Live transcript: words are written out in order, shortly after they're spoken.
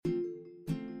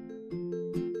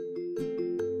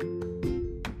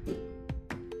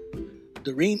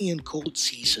The rainy and cold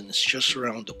season is just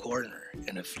around the corner,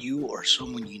 and if you or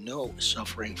someone you know is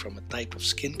suffering from a type of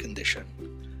skin condition,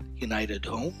 United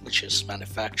Home, which is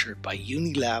manufactured by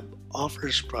Unilab,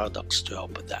 offers products to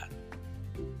help with that.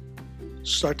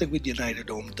 Starting with United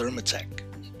Home Dermatech,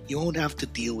 you won't have to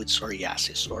deal with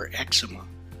psoriasis or eczema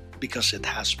because it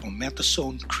has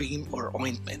mometasone cream or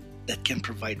ointment that can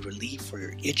provide relief for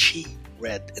your itchy,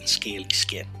 red, and scaly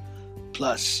skin.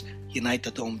 Plus,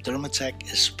 United Home Dermatech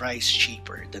is priced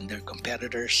cheaper than their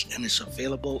competitors and is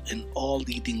available in all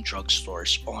leading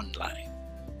drugstores online.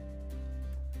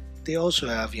 They also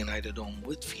have United Home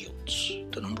Whitfields,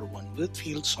 the #1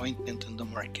 Whitfields ointment in the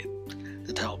market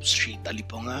that helps treat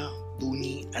alipunga,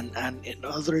 buni, and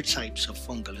other types of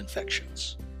fungal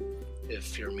infections.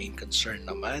 If your main concern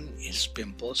naman is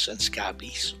pimples and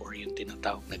scabies or yung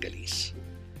tinatawag na galis,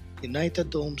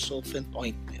 United Home Sulfant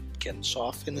Ointment can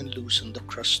soften and loosen the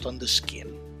crust on the skin,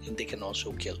 and they can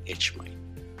also kill itch mite.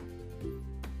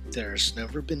 There's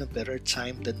never been a better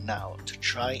time than now to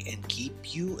try and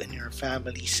keep you and your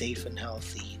family safe and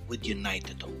healthy with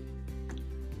United Home.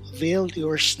 Avail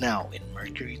yours now in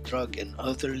Mercury Drug and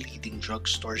other leading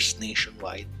drugstores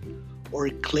nationwide,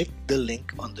 or click the link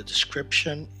on the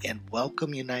description and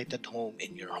welcome United Home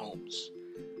in your homes.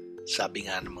 Sabi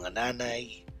nga ng mga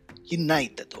nanay,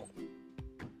 United Home.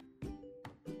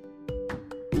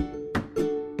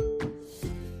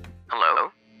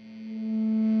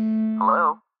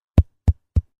 Hello?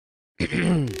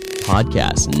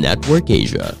 Podcast Network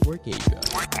Asia.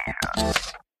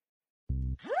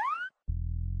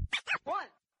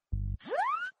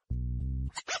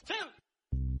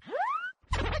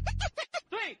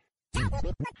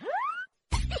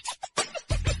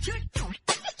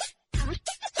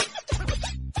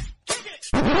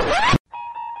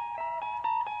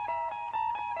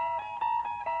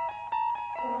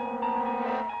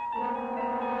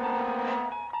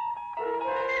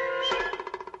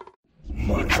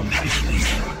 One, two, three.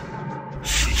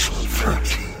 Season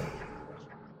 30.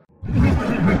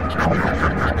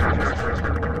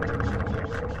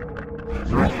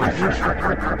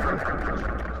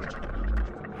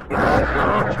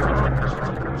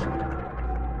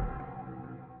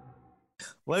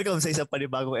 Welcome sa isang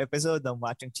panibagong episode ng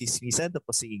Machong Chismisan.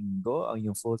 Tapos si Ingo, ang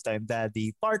yung full-time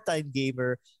daddy, part-time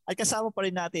gamer, at kasama pa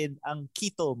rin natin ang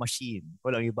Keto Machine.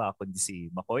 Walang iba kundi si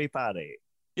Makoy Pare.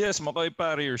 Yes, Makoy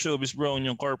Pare, your showbiz bro,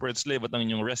 yung corporate slave at ang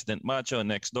inyong resident macho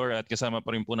next door. At kasama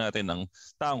pa rin po natin ang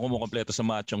taong kumukompleto sa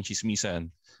Machong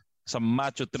Chismisan. Sa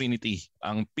Macho Trinity,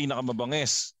 ang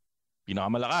pinakamabangis,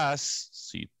 pinakamalakas,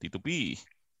 si Tito P.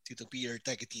 Tito P, your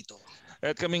tito.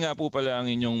 At kami nga po pala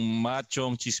ang inyong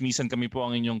Machong Chismisan. Kami po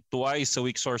ang inyong twice a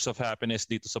week source of happiness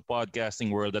dito sa podcasting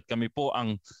world. At kami po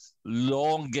ang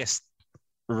longest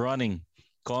running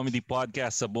comedy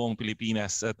podcast sa buong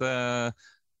Pilipinas. At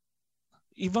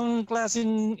ibang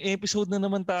klaseng episode na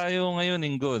naman tayo ngayon,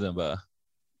 Ingo, na ba?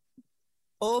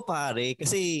 Oo pare,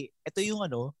 kasi ito yung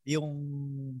yung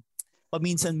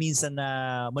paminsan-minsan na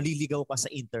maliligaw ka sa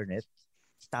internet.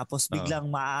 Tapos biglang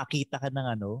makakita ka ng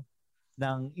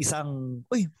ng isang,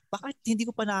 bakit hindi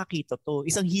ko pa nakakita to?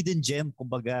 Isang hidden gem,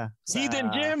 kumbaga.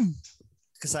 Hidden gem?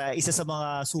 Sa isa sa mga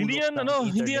sulok hindi yan, ng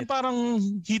internet. Hindi yan parang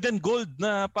hidden gold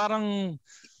na parang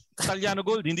Italiano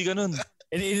gold, hindi ganun.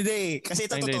 Hindi. Kasi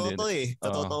ito totoo to eh.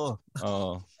 Totoo.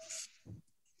 Oo.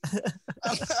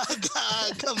 Ang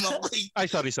aga-aga, Makoy. Ay,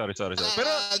 sorry.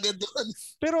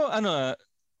 Pero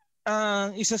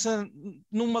isa sa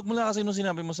nung magmula kasi nung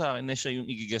sinabi mo sa akin na siya yung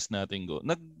i-guess natin go.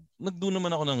 Nagdo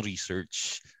naman ako ng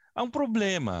research. Ang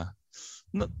problema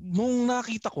nung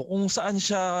nakita ko kung saan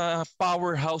siya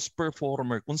powerhouse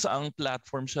performer, kung saang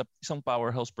platform siya isang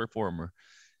powerhouse performer.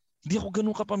 Hindi ako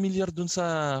ganun kapamilyar dun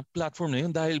sa platform na yun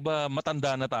dahil ba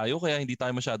matanda na tayo kaya hindi tayo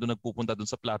masyado nagpupunta dun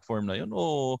sa platform na yun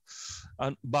o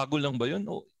bago lang ba yun?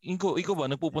 O ikaw ba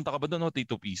nagpupunta ka ba dun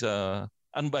Tito P sa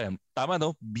ano ba yan? Tama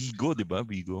no? Bigo, di ba?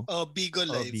 Bigo. Bigo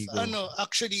Live. Bigo.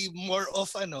 Actually more of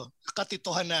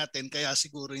katituhan natin kaya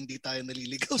siguro hindi tayo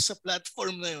naliligaw sa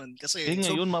platform na yun kasi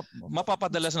ngayon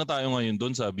mapapadalas na tayo ngayon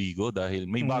doon sa Bigo dahil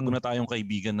may bago na tayong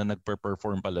kaibigan na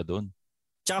nagpe-perform pala doon.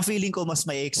 Tsaka feeling ko mas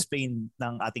may explain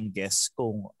ng ating guest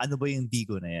kung ano ba yung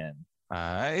Bigo na yan.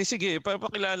 Sige,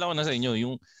 papakilala ko na sa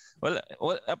inyo.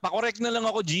 Pa-correct na lang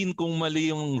ako, Gene, kung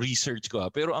mali yung research ko.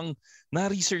 Pero ang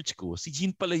na-research ko, si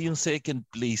Gene pala yung second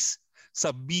place sa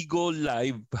Bigo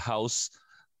Live House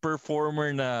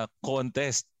Performer na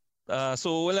contest.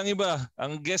 So walang iba.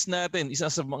 Ang guest natin,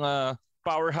 isa sa mga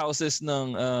powerhouses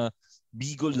ng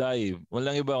Bigo Live.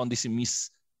 Walang iba kundi si Miss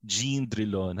Jean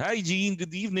Drilon. Hi Jean,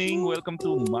 good evening. Welcome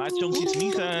to Machong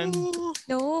Chismisan.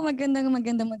 Hello, magandang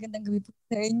gabi po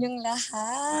sa inyong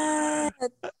lahat.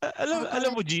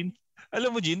 Alam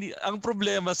mo Jean, ang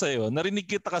problema sa iyo, narinig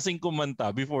kita kasing kumanta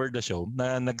before the show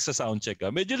na nagsa-soundcheck ka.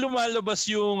 Medyo lumalabas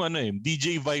yung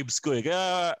DJ vibes ko eh.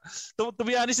 Kaya to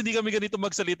be honest, hindi kami ganito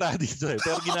magsalita dito eh.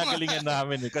 Pero ginagalingan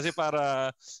namin eh. Kasi para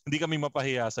hindi kami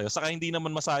mapahiya sa iyo. Saka hindi naman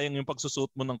masayang yung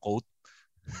pagsusuot mo ng coat.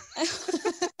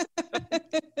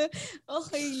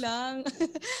 Okay lang.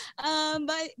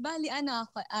 Bali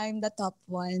ako, I'm the top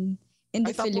one in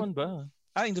the Philippines. Top one ba?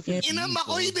 In the Philippines.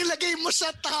 Makoy, nilagay mo sa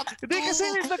top 2. Hindi kasi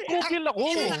nag-google ako.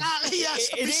 Nakakahiya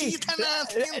sa bisita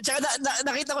natin. Tsaka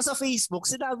nakita ko sa Facebook,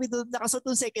 sinabi doon, nakasuot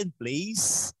yung second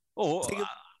place. Oo.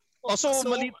 So,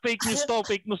 mali fake news to.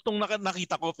 Fake news tong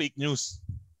nakita ko, fake news.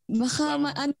 Baka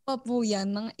ano pa po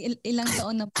yan, mga ilang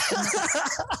taon na po.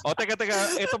 Teka.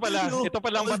 Ito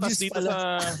pala ang batas dito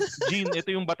sa Jean.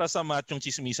 Ito yung batas sa Machong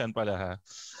Chismisan pala ha.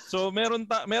 So meron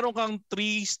kang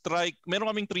 3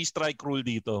 strike rule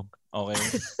dito. Okay?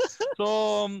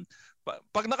 So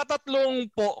pag nakatatlong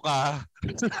po ka,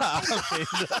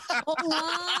 Oo nga.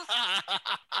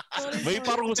 may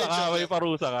parusa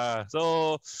ka.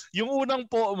 So, yung unang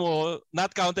po mo,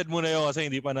 not counted mo na yun kasi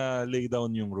hindi pa na lay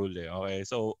down yung rule eh. Okay?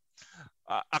 So,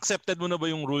 accepted mo na ba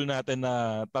yung rule natin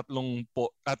na 3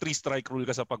 strike rule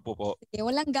ka sa pagpupo? Okay,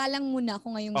 walang galang muna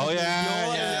ako ngayong gabi.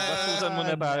 Yeah.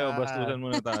 Bastusan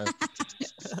muna tayo.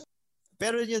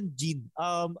 Pero yun, Jean,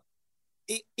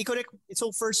 i-correct,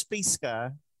 so first place ka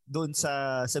doon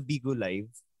sa Bigo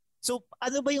Live. So,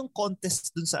 ano ba yung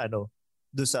contest doon sa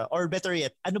or better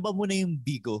yet, ano ba muna yung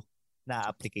Bigo na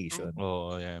application?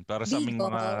 Yan. Para sa aming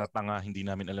mga tanga, hindi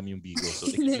namin alam yung Bigo.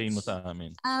 So, explain mo sa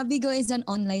amin. Bigo is an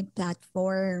online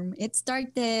platform. It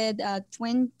started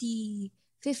 2015.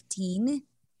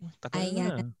 Tagal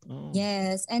na.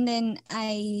 Yes. And then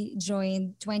I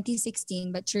joined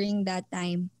 2016. But during that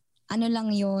time, ano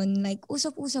lang yun, like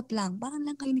usap-usap lang. Parang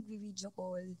lang kayo nag-video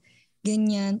call.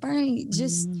 Ganyan. Parang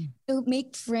just to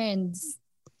make friends.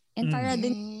 And para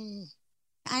din,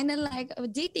 kinda like a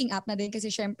dating app na din kasi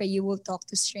syempre you will talk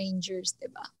to strangers,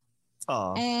 diba?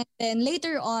 And then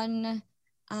later on,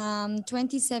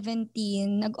 2017,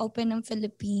 nag-open ng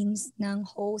Philippines ng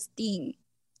hosting.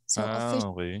 So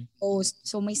official host.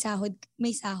 So may sahod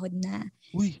na.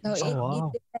 Uy, so it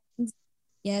depends.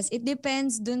 Yes, it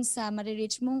depends dun sa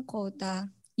marireach mong quota,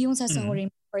 yung sasahurin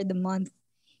for the month.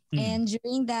 And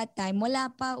during that time,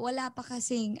 wala pa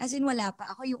kasing, as in wala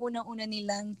pa. Ako yung unang-una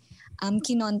nilang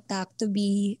kinontact to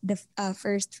be the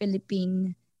first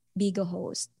Philippine Bigo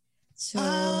host.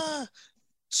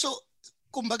 So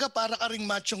kumbaga para ka ring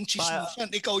Machong Chismisan,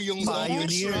 ikaw yung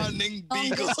longest running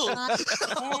Bigo.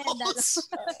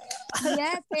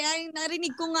 Yes, kaya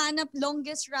narinig ko nga na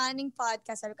longest running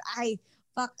podcast. Sabi ko,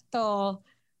 fuck to.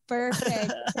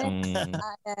 Perfect.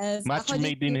 Match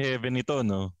made in heaven ito,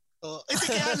 no?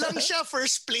 Kaya lang siya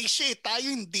first place siya. Tayo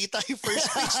hindi tayo first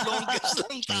place. Longest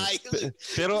lang tayo.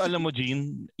 Pero alam mo,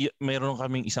 Jean, mayroon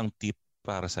kaming isang tip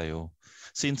para sa'yo.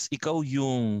 Since ikaw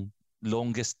yung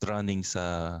longest running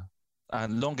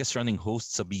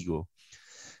host sa Bigo,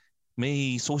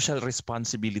 may social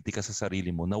responsibility ka sa sarili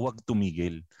mo na huwag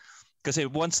tumigil. Kasi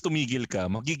once tumigil ka,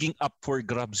 magiging up for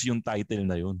grabs yung title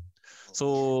na yun.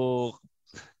 So,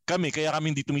 kaya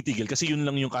kami hindi tumitigil kasi yun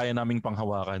lang yung kaya naming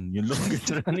panghawakan. Yung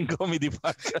longest running comedy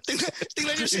podcast.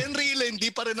 Tingnan nyo si Enrile, hindi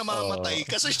pa rin namamatay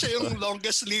kasi siya yung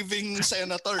longest living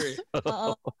senator eh.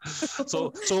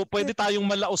 So pwede tayong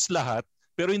malaos lahat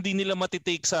pero hindi nila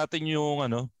matitake sa atin yung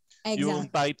yung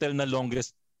title na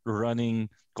longest running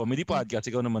comedy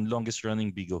podcast. Ikaw naman longest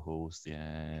running Bigo host.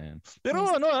 Yan. Pero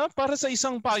para sa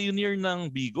isang pioneer ng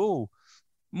Bigo,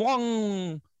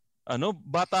 mukhang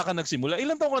bata ka nagsimula.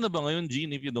 Ilan taon ka na ba ngayon,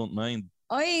 Jean, if you don't mind?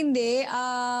 Hindi.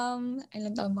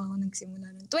 Ilan taon ba ako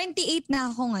nagsimula nun? 28 na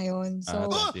ako ngayon.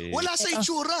 So, wala sa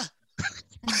itsura.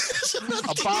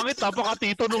 Ang pangit,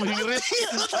 napaka-tito nung hirit.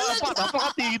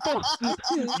 Napaka-tito.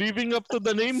 Living up to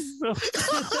the name.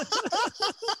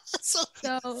 So,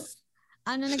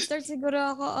 nag-start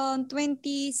siguro ako on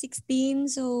 2016.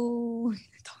 So,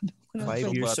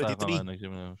 5 years, 23.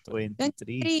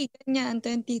 23, ganyan,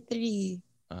 23.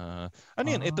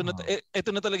 Yan? Ito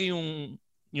na talaga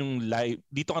yung live.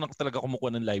 Dito ka na talaga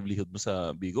kumukuha ng livelihood mo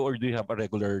sa Bigo or do you have a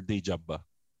regular day job ba?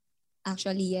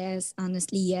 Actually, yes.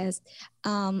 Honestly, yes.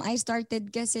 I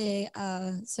started kasi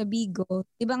sa Bigo.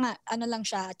 Diba nga, lang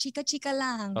siya, chika-chika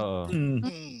lang.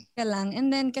 Chika lang. And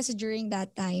then kasi during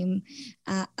that time,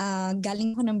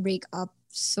 galing ko ng breakup.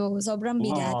 So, sobrang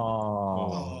bigat.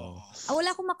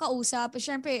 Wala akong makausap.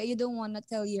 Siyempre, you don't wanna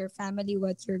tell your family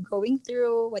what you're going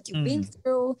through, what you've been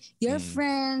through, your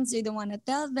friends, you don't wanna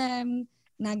tell them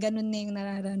na ganun na yung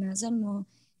nararanasan mo.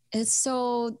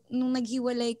 So, nung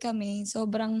naghiwalay kami,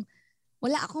 sobrang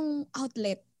wala akong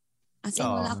outlet. As in,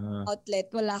 wala akong outlet.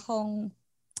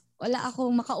 Wala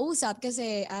akong makausap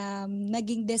kasi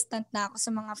naging distant na ako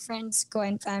sa mga friends ko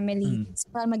and family. So,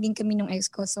 para maging kami nung ex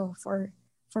ko. So, for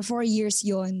 4 years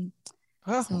yon.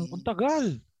 Ang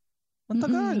tagal. Ang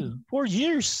tagal. 4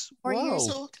 years. 4 wow. years.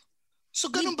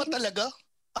 So ganun ba talaga?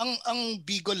 Ang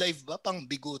Bigo Live ba? Pang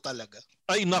bigo talaga?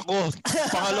 Ay nako,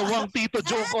 pangalawang Tito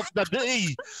joke of the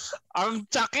day. Ang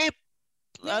sakit.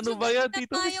 Ano ba yan,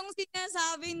 Tito? Medyo yung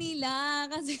sinasabi nila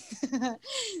kasi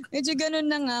medyo ganun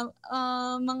na nga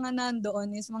mga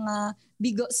nandoon is mga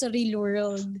bigo sa real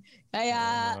world.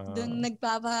 Kaya doon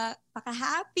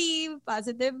nagpapaka-happy,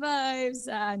 positive vibes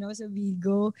sa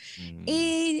bigo.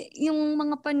 Yung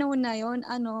mga panahon na yon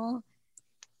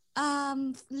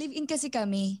live-in kasi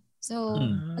kami. So,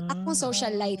 akong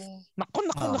social life.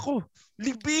 Nako.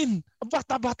 Live-in. Ang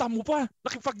bata-bata mo pa.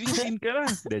 Nakipag-live-in ka na.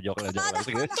 Hindi, joke lang.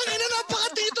 Sige. Tangina,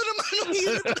 napaka-tito naman ang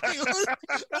hirap na yun.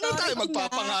 Ano tayo,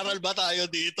 magpapangaral ba tayo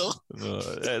dito?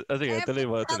 Sige, tuloy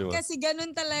mo. Kasi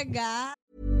ganun talaga.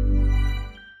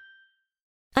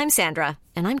 I'm Sandra,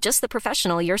 and I'm just the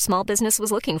professional your small business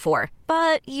was looking for.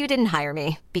 But you didn't hire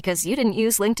me because you didn't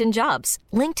use LinkedIn Jobs.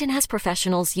 LinkedIn has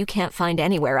professionals you can't find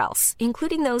anywhere else,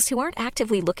 including those who aren't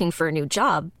actively looking for a new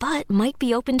job, but might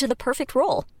be open to the perfect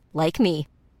role, like me.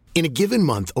 In a given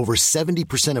month, over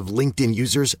 70% of LinkedIn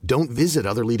users don't visit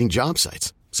other leading job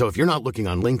sites. So if you're not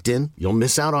looking on LinkedIn, you'll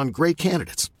miss out on great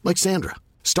candidates like Sandra.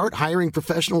 Start hiring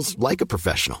professionals like a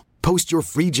professional. Post your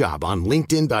free job on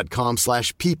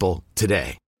linkedin.com/people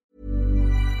today.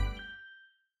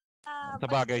 Sa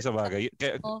bagay.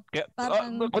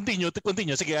 Continue.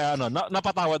 Sige,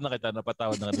 napatawad na kita.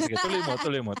 Sige,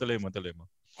 tuloy mo.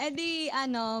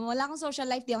 Wala akong social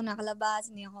life. Di ako nakalabas.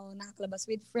 Hindi ako nakakalabas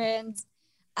with friends.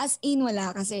 As in,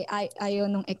 wala. Kasi ayaw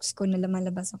nung ex ko na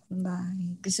lumalabas ako ng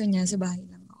bahay. Gusto niya sa bahay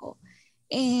lang ako.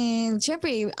 And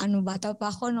syempre, bata pa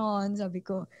ako noon. Sabi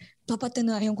ko,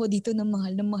 papatunayan ko dito na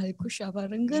mahal ko siya.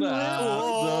 Parang gano'n.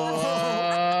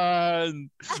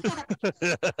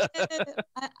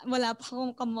 Wala pa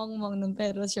akong kamangmang nun,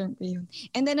 pero syempre yun.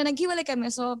 And then, naghiwalay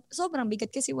kami, so sobrang bigat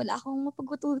kasi wala akong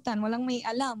mapagkututan. Walang may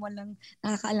alam, walang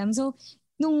nakakaalam. So,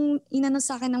 nung inano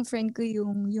sa akin ng friend ko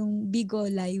yung Bigo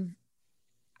Live,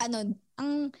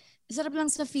 ang sarap lang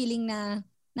sa feeling na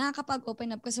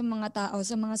nakakapag-open up ka sa mga tao,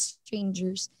 sa mga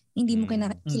strangers, hindi mo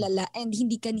kilala and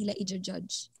hindi ka nila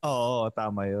i-judge. Oo,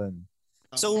 tama yun.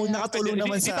 So, nakatulong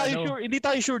naman sa Hindi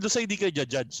tayo sure doon sa hindi ka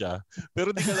judge siya.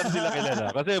 Pero hindi ka lang sila kilala.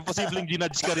 Kasi posibleng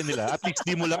ginudge ka rin nila. At least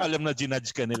di mo lang alam na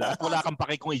ginudge ka nila. At wala kang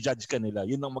pake kung i-judge ka nila.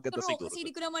 Yun ang maganda siguro. Kasi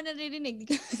hindi ko naman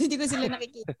naririnig. Hindi ko sila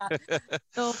nakikita.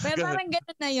 So, pero parang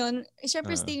gano'n na yun.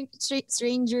 Siyempre,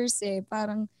 strangers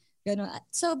parang gano'n. At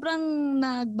sobrang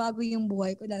nagbago yung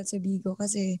buhay ko dahil sa Bigo.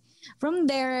 Kasi from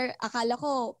there, akala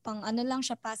ko pang lang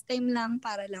siya, pastime lang,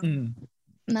 para lang.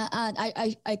 Na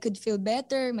I could feel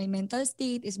better, my mental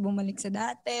state is bumalik sa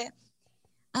dati.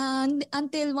 And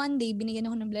until one day,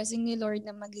 binigyan ako ng blessing ni Lord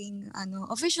na maging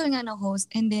official nga na host.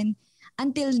 And then,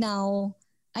 until now,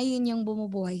 ayun yung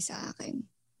bumubuhay sa akin.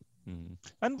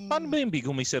 Paano ba yung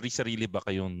Bigo? May sarili ba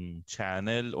kayong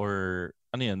channel? Or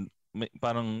ano yan?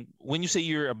 Parang, when you say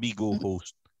you're a Bigo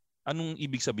host, anong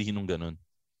ibig sabihin ng ganun?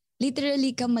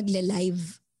 Literally ka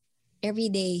magla-live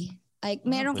every day. Like,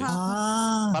 meron ka...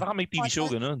 Para ka may TV show,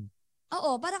 ganun.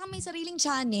 Oo, para ka may sariling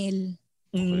channel.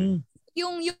 Okay.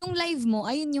 Yung live mo,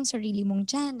 ayun yung sarili mong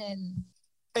channel.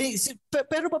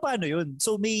 Pero paano yun?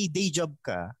 So, may day job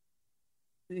ka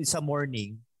sa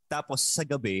morning, tapos sa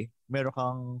gabi, meron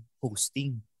kang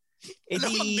hosting. Wala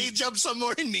day job sa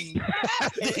morning.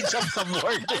 Day job sa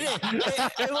morning.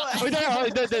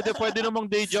 Pwede namang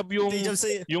day job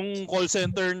yung call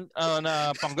center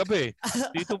na panggabi.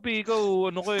 Dito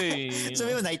ikaw, Sabi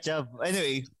mo night job.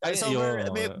 Anyway,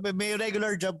 may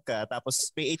regular job ka, tapos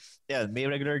may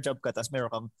regular job ka, tapos meron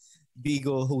kang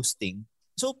Bigo hosting.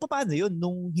 So, paano yun?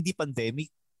 Nung hindi pandemic,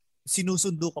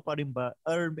 sinusundo ka pa rin ba?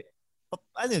 Or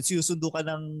sinusundo ka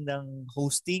ng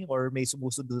hosting or may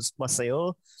sumusundo pa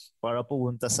sa'yo para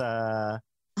pumunta sa...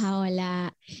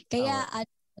 Wala. Kaya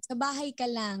sa bahay ka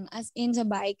lang, as in sa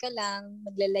bahay ka lang,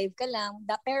 magla-live ka lang,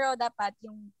 pero dapat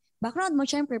yung background mo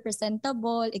syempre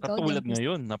presentable. Ikaw katulad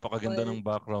ngayon, napakaganda ng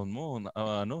background mo.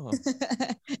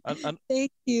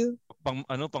 Thank you.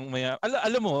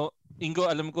 Alam mo,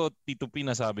 Ingo, alam ko, Tito P,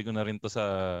 nasabi ko na rin to sa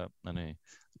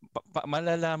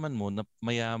malalaman mo na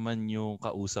mayaman yung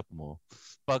kausap mo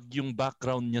pag yung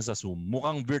background niya sa Zoom,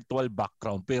 mukhang virtual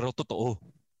background, pero totoo.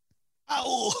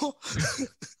 Oo.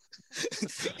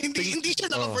 hindi siya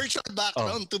naka-virtual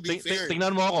background, to be fair.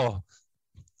 Tingnan mo ako.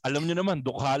 Alam niyo naman,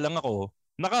 dukha lang ako.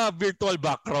 Naka-virtual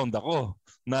background ako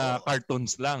na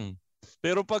cartoons lang.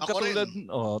 Pero pag katulad,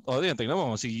 yan, tingnan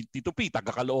mo, si Tito P,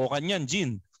 taga-Caloocan yan,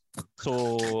 Gin. So,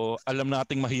 alam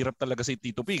nating mahirap talaga si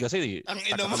Tito P kasi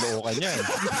taga-Caloocan yan.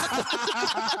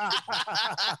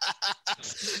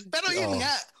 Pero yun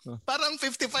nga, parang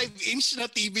 55-inch na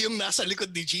TV yung nasa likod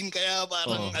ni Gene, kaya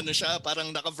parang siya, parang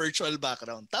naka-virtual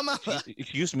background. Tama ba?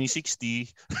 Excuse me,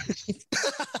 60.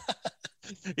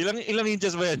 Ilang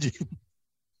inches ba yan, Gene?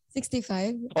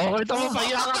 65. Okay, tama pa.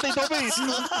 Iyak ka, Tito P.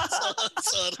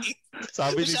 Sorry.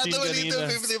 Sabi ni Gene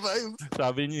kanina. 55.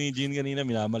 Sabi ni Gene kanina,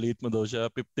 minamaliit mo daw siya,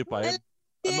 55.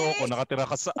 Nakatira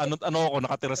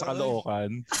sa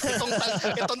Caloocan.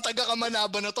 Itong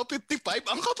taga-Kamanaba na to,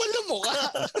 55. Ang kapal na mukha.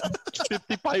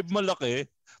 55 malaki.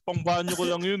 Pangbanyo ko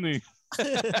lang yun eh.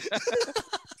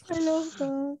 Hello ka.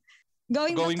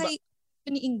 Going back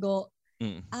kay ni Ingo.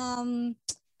 Ang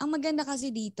maganda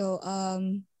kasi dito,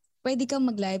 pwede kang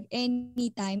mag-live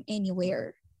anytime,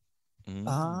 anywhere.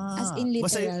 As in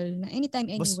literal, na anytime,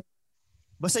 anywhere.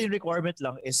 Basta yung requirement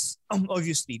lang is,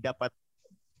 obviously, dapat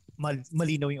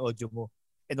malinaw yung audio mo.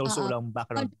 And also lang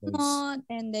background noise.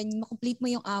 And then, makomplete mo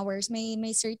yung hours. May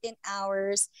certain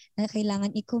hours na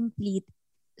kailangan i-complete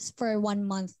for 1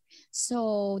 month.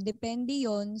 So, depende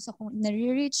yon sa kung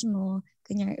nare-reach mo.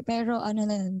 Pero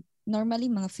normally,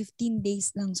 mga 15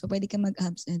 days lang. So, pwede ka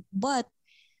mag-absent. But,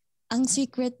 ang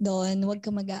secret doon, huwag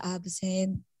ka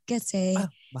mag-a-absent. Kasi,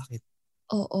 bakit?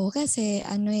 Oo, kasi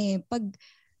pag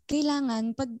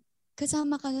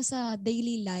kasama ka sa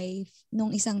daily life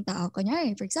nung isang tao,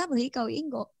 kunyari, for example, ikaw,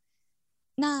 Ingo,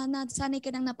 na sanay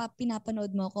ka nang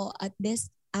pinapanood mo ko at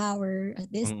this hour, at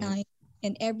this time,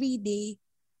 and every day,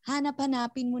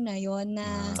 hanap-hanapin mo na yon na...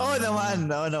 Oo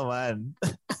naman.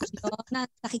 Na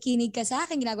nakikinig ka sa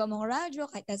akin, ginagawa mo ng radyo,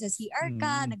 kahit nasa CR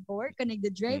ka, nag-work ka,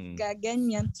 nag-drive ka,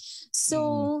 ganyan.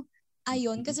 So,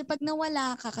 ayun, kasi pag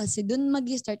nawala ka kasi, dun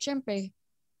mag-start, syempre,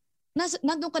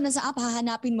 nandun ka na sa app,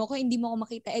 hahanapin mo ko, hindi mo ko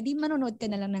makita, di manonood ka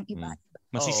na lang ng iba.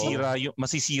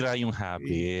 Masisira yung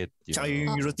habit. Tsaka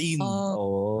yung routine.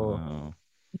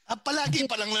 Palagi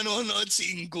palang nanonood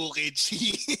si Ingo kay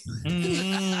G.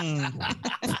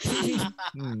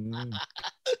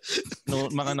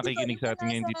 Mga nakikinig sa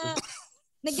atin ngayon dito.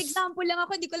 Nag-example lang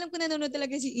ako, hindi ko alam kung nanonood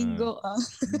talaga si Ingo.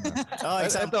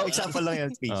 Example lang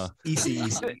yan, please. Easy.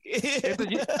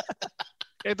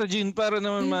 Eto, Gene, para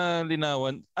naman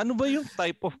malinawan, ano ba yung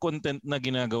type of content na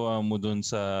ginagawa mo dun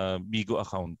sa Bigo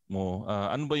account mo?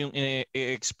 Ano ba yung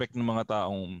i-expect ng mga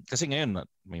taong... Kasi ngayon,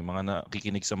 may mga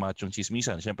nakikinig sa Machong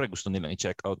Chismisan. Siyempre, gusto nilang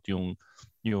i-check out yung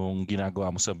ginagawa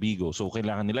mo sa Bigo. So,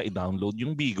 kailangan nila i-download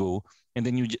yung Bigo and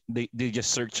then they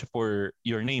just search for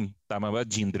your name. Tama ba?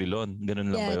 Gene Drilon.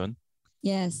 Ganun lang ba yun?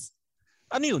 Yes.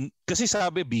 Ano yun? Kasi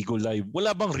sabi Bigo Live,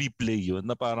 wala bang replay yun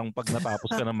na parang pag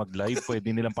natapos ka na mag-live,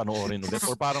 pwede nilang panoorin ulit?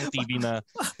 Or parang TV na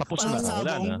tapos na,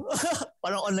 wala na?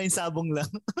 Parang online sabong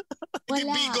lang.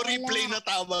 Bigo replay na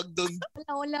tawag doon.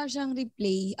 Wala siyang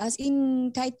replay. As in,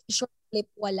 kahit short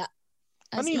clip, wala.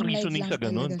 Ano yung reasoning sa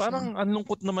ganun? Parang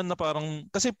anlungkot naman na parang,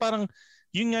 kasi parang,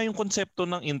 yun nga yung konsepto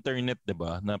ng internet,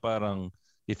 diba? Na parang,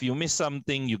 if you miss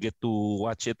something, you get to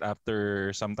watch it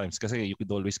after sometimes kasi you could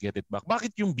always get it back.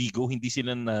 Bakit yung Bigo hindi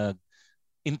sila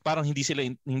parang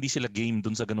hindi sila game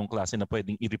dun sa ganung klase na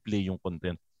pwedeng i-replay yung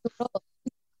content?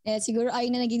 Siguro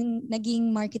ayun na naging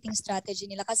marketing strategy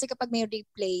nila kasi kapag may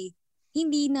replay,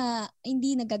 hindi na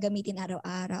gagamitin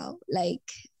araw-araw. Like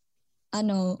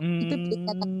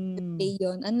i-replay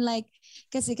yun. Unlike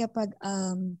kasi kapag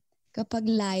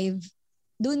live,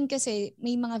 doon kasi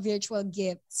may mga virtual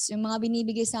gifts. Yung mga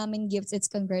binibigay sa amin gifts, it's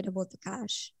convertible to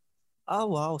cash.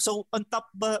 Wow. So, on top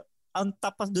pa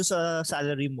doon sa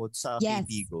salary mo sa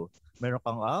Bigo, meron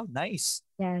kang, nice.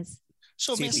 Yes.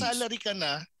 So, may salary ka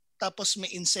na, tapos may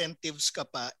incentives ka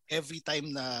pa every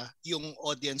time na yung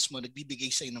audience mo nagbibigay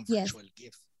sa'yo ng virtual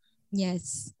gift.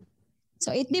 Yes.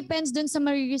 So, it depends doon sa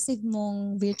marireceive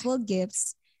mong virtual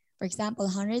gifts. For example,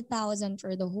 100,000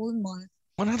 for the whole month.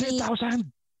 100,000?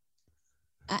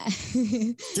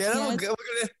 Kaya na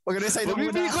mag-resign na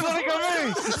muna. Magbibigay ko na rin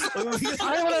kami.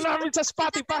 Ayaw na namin sa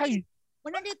Spotify.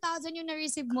 100,000 yung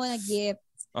na-receive mo na gift.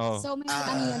 So may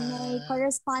may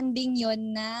corresponding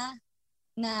yun na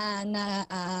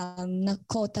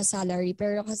quota salary.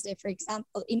 Pero kasi for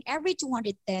example, in every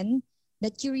 210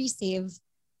 that you receive,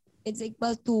 it's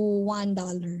equal to $1.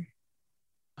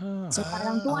 So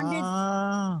parang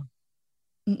 200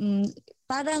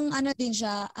 parang ano din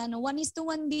siya,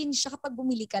 1:1 din siya kapag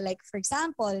bumili ka. Like for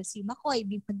example, si McCoy,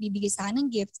 magbibigay sa akin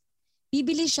ng gift,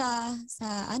 bibili siya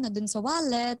sa dun sa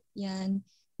wallet, yan,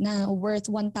 na worth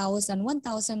 1,000.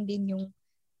 1,000 din yung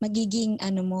magiging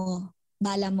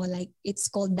bala mo, like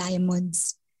it's called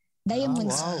diamonds.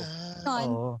 Diamonds.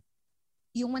 Wow.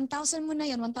 Yung 1,000 mo na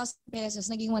yun, 1,000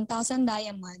 pesos, naging 1,000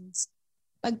 diamonds.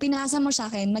 Pag pinasa mo sa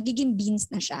akin, magiging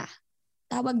beans na siya.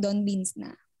 Tawag doon, beans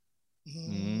na.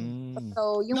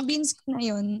 So, yung beans ko na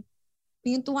yun,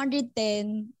 yung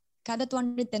 210, kada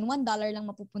 210, $1 lang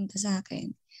mapupunta sa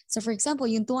akin. So, for example,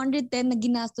 yung 210 na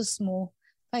ginastos mo,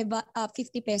 50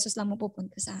 pesos lang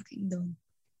mapupunta sa akin doon.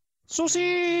 So, si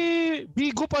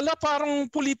Bigo pala parang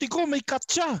politiko, may cut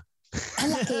siya.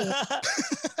 Alaki.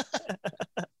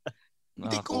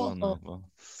 Hindi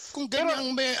kung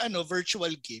ganyang may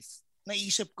virtual gift,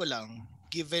 naisip ko lang,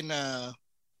 given na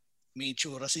may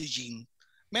itsura si Jean,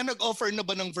 may nag-offer na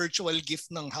ba ng virtual gift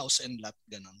ng house and lot,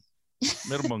 ganon?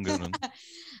 Meron bang ganon?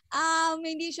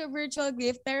 Hindi siya virtual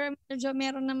gift, pero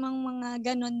meron namang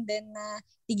mga ganon din na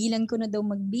tigilan ko na daw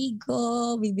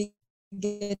magbigo,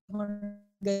 bibigyan mo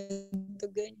ganito,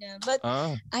 ganyan. But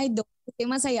I don't. Kasi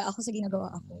masaya ako sa ginagawa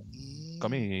ako.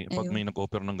 Kami, pag may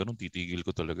nag-offer ng ganun, titigil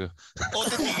ko talaga.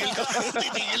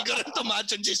 Titigil ka rin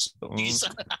tumachan si Isa.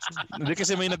 Hindi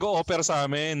kasi may nag-offer sa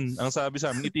amin. Ang sabi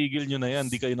sa amin, itigil nyo na yan,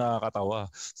 di kayo nakakatawa.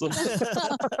 So,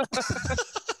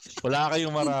 wala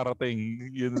kayong mararating.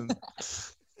 Yun.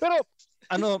 Pero,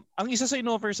 ang isa sa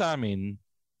in-offer sa amin,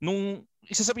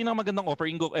 isa sa pinakamagandang offer,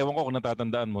 Ingo, ewan ko kung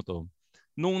natatandaan mo to,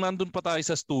 nung nandun pa tayo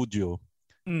sa studio,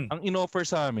 ang in-offer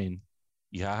sa amin,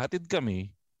 ihahatid kami,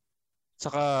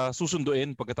 saka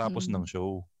susunduin pagkatapos ng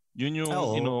show. Yun yung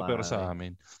in-offer sa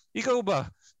amin. Ikaw ba,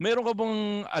 meron ka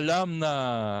bang alam na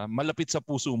malapit sa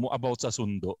puso mo about sa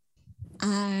sundo?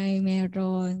 Ay,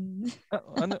 meron.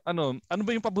 Ano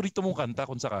ba yung paborito mong kanta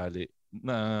kung sakali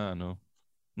na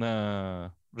na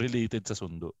related sa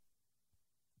sundo?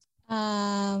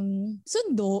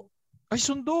 Sundo. Ay,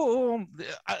 sundo.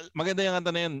 Maganda yung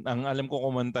kanta na yan. Ang alam ko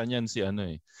kumanta niyan si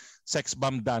Sex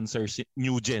Bomb Dancer, si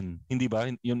New Gen. Hindi ba?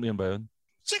 Yun ba yun?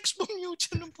 Sex Bomb New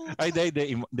Gen ang puto. Ay,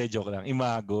 de, joke lang.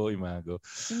 Imago.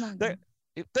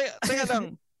 Teka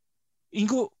lang.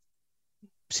 Ingo,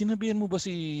 sinabihan mo ba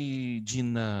si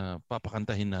Jean na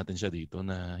papakantahin natin siya dito,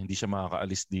 na hindi siya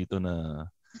makakaalis dito, na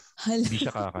hindi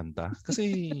siya kakanta?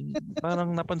 Kasi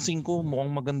parang napansin ko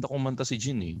mukhang maganda kumanta si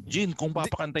Jean eh. Jean, kung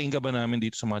papakantahin ka ba namin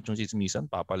dito sa Machong Chismisan,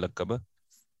 papalag ka ba?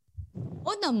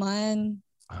 O naman.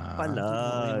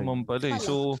 Palag. Naman pala eh.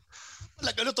 So,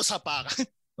 palag to sapakan?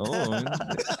 Oo.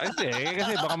 Ay,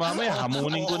 kasi baka mamaya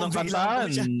hamunin ko ng kantahan.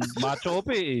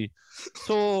 Machope eh.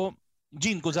 So,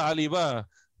 Jean, kung sakali ba,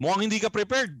 mukhang hindi ka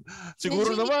prepared.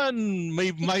 Siguro naman,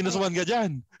 may -1 ka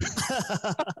dyan.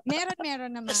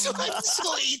 Meron naman. So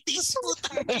 80s po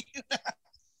tayo.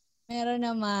 Meron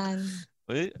naman.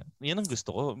 Yan ang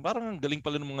gusto ko. Parang galing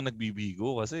pala ng mga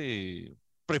nagbibigo kasi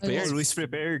prepared. Always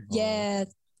prepared.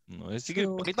 Yes. Sige,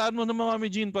 pakitaan mo naman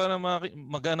kami, Jean, para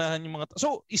maganahan yung mga...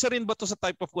 So, isa rin ba to sa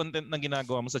type of content na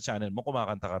ginagawa mo sa channel mo?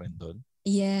 Kumakanta ka rin doon?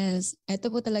 Yes. Ito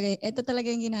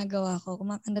talaga yung ginagawa ko.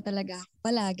 Kumakanta talaga ako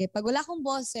palagi. Pag wala akong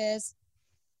boses,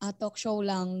 talk show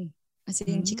lang. As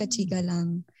in, chika-chika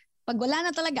lang. Pag wala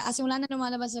na talaga, as in wala na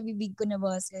lumalabas sa bibig ko na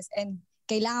boses and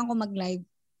kailangan ko mag-live,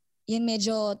 yan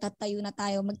medyo tatayo na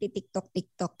tayo, magti-TikTok.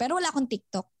 Pero wala akong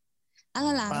TikTok.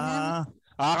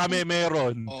 Kami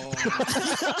meron. Oh.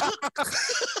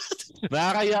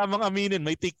 Nakakayamang aminin,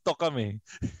 may TikTok kami.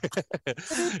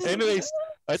 Anyways,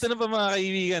 ito na pa mga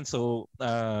kaibigan. So,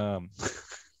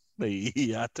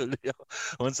 nahihiya tuloy ako.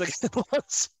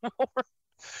 Once more.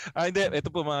 Hindi,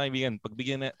 ito po mga kaibigan.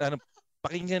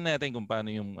 Pakinggan natin kung paano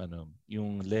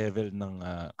yung level ng...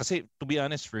 kasi to be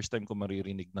honest, first time ko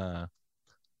maririnig na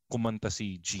kumanta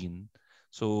si Jean.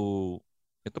 So,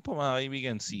 ito po mga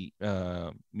kaibigan, si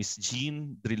Miss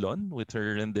Jean Drilon with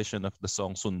her rendition of the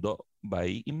song Sundo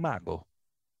by Imago.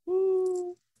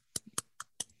 Woo!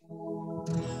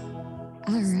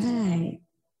 Alright.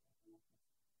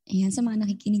 Ayan, sa mga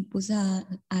nakikinig po sa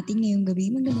ating ngayong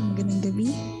gabi, magandang gabi.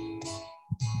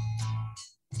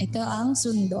 Ito ang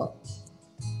Sundo.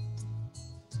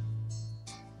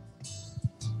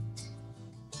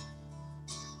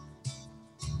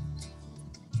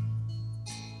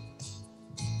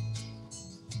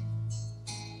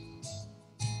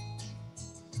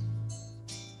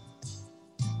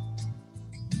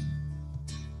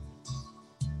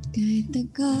 Kahit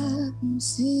tagal mong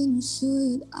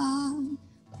sinusuyod ang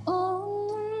buong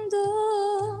mundo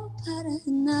para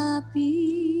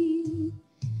hanapin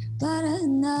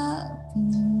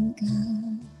ka,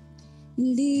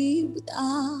 Libot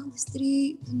ang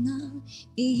distrito ng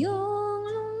iyong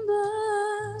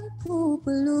lumbay.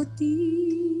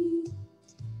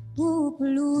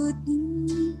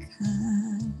 Pupulutin ka.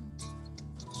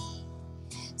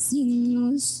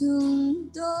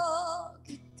 Sinusundo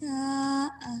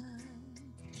kita.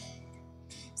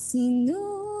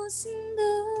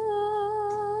 Sinusundo.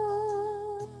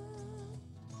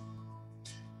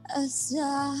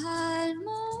 Asahan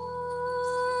mo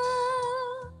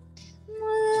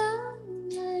mula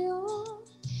ngayon,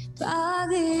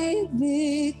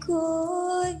 pag-ibig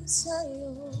ko'y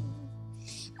sa'yo.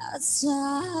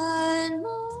 Asahan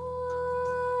mo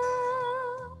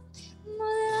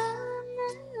mula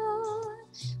ngayon,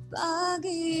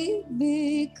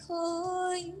 pag-ibig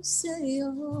ko'y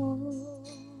sa'yo.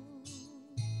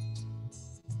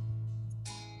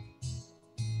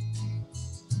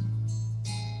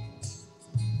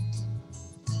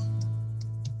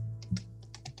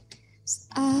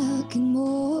 Akin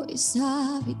mo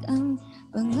isabit ang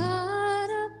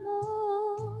pangarap mo,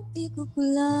 di ko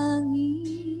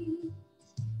kulangin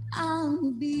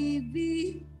ang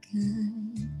bibigay.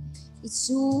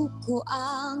 Isuko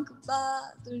ang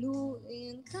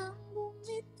kapatuluyan kang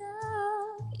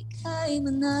bumitaw, ika'y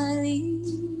manalig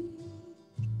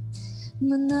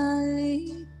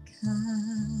ka.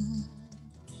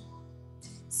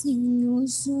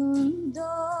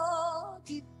 Sinusundo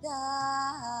kita.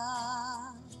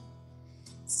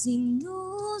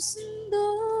 Sinusundo.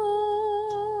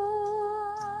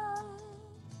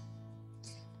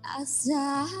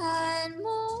 Asahan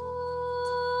mo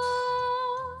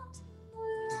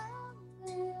mula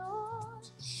ngayon,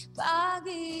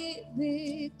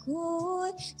 pag-ibig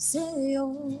ko'y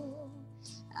sa'yo.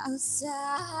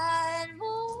 Asahan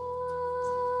mo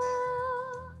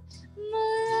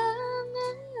mula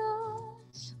ngayon,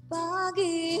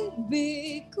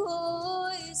 pag-ibig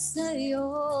ko'y sa'yo.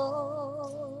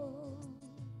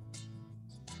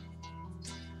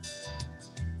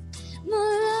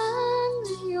 Mula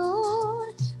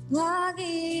ngayon,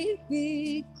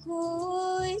 pag-ibig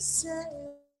ko'y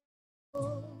sa'yo.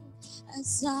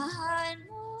 Asahan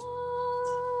mo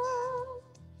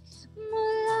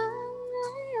mula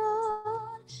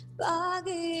ngayon,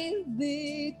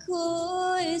 pag-ibig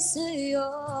ko'y sa'yo.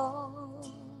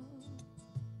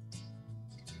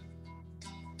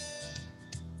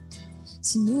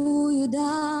 Sinuyod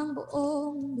ang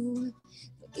buong mundo,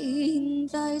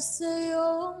 naghihintay sa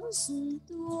iyong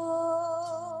sundo.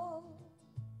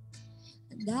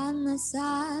 Handa na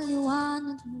sa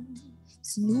liwanag mo,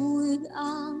 sinuyod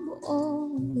ang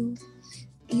buong mundo,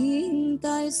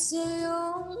 naghihintay sa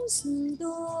iyong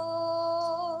sundo.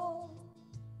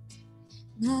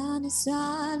 Handa na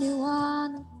sa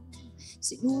liwanag mo,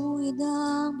 sinuyod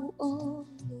ang buong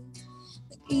mundo,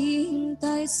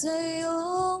 naghihintay sa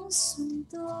iyong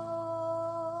sundo.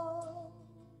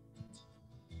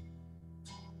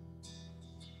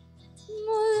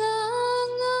 Mula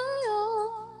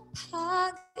ngayon,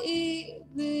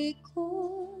 pag-ibig ko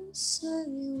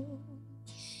sa'yo.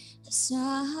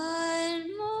 Asahan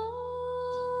mo.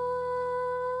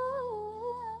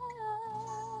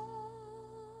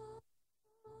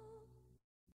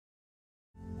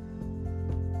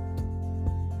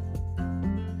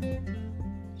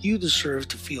 You deserve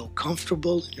to feel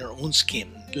comfortable in your own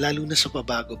skin, lalo na sa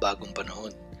pabago-bagong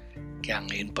panahon. Kaya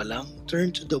ngayon pa lang,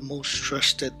 turn to the most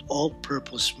trusted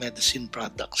all-purpose medicine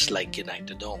products like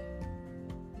Unitedome.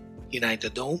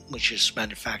 Unitedome, which is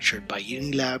manufactured by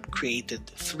Unilab, created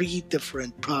 3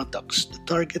 different products to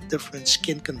target different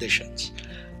skin conditions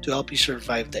to help you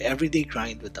survive the everyday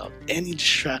grind without any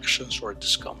distractions or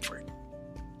discomfort.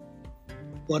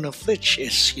 One of which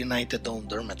is Unitedome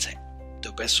Dermatec, the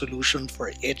best solution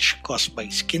for itch caused by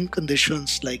skin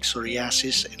conditions like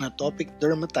psoriasis and atopic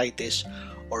dermatitis,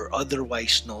 or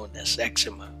otherwise known as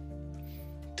eczema.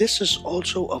 This is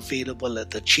also available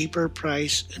at a cheaper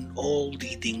price in all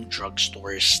leading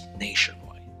drugstores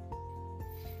nationwide.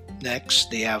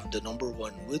 Next, they have the #1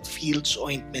 Whitfields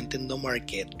ointment in the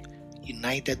market,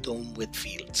 Unitedome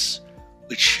Whitfields,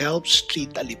 which helps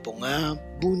treat alipunga,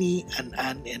 buni, an,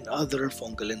 and other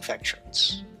fungal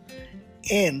infections.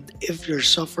 And if you're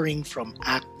suffering from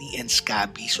acne and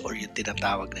scabies or yung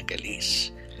tinatawag na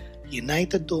galis,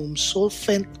 Unitedome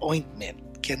Sulfent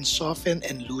Ointment can soften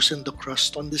and loosen the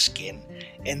crust on the skin,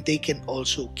 and they can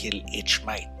also kill itch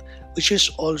mite, which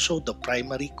is also the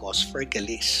primary cause for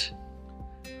galis.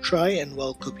 Try and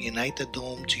welcome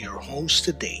Unitedome to your homes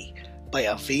today by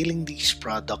availing these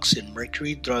products in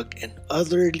Mercury Drug and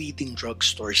other leading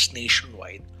drugstores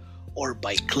nationwide, or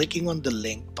by clicking on the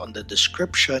link on the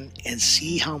description and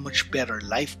see how much better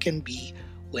life can be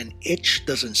when itch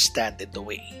doesn't stand in the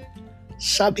way.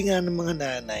 Sabi nga ng mga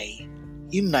nanay,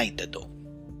 United Home.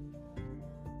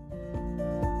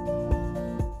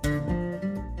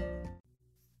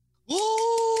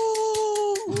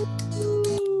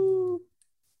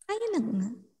 Ayun na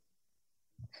nga.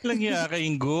 Lang ya kay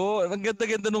Ingo. Ang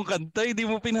ganda-ganda nung kanta, hindi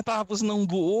mo pinatapos ng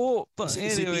buo.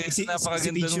 Anyway,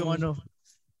 napakaganda nung ano.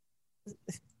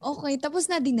 Okay, tapos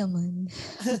na din naman.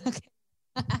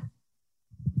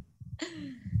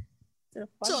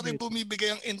 Sorry,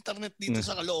 bumibigay ang internet dito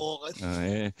sa Caloocan.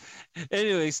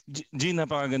 Anyways, Jean,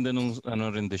 napakaganda nung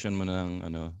rendition mo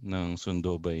ng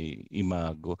Sundo by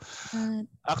Imago.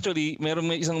 Actually,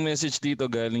 may isang message dito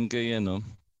galing kay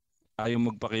ayaw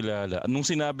magpakilala. Nung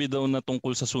sinabi daw na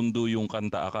tungkol sa Sundo yung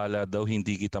kanta, akala daw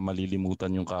hindi kita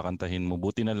malilimutan yung kakantahin mo.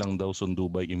 Buti na lang daw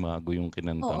Sundo by Imago yung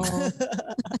kinanta mo.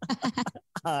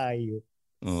 Ayun.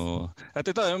 Oo. At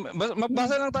ito,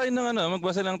 magbasa lang tayo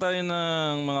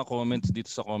ng mga comments dito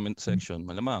sa comment section.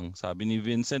 Malamang, sabi ni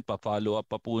Vincent, pa-follow up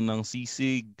pa po ng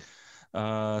Sisig.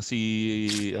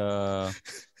 Si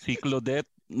Claudette,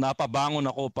 napabangon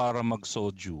ako para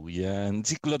mag-soju. Yan.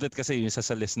 Si Claudette kasi isa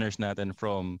sa listeners natin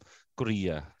from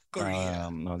Korea.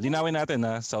 Linawin natin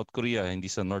South Korea, hindi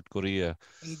sa North Korea.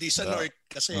 Hindi sa North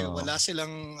kasi wala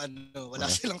silang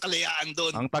kalayaan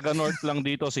doon. Ang taga-North lang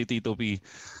dito si Tito P.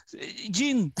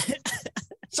 Jean,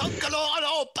 South Caloocan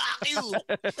ako, fuck you.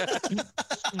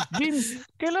 Jean,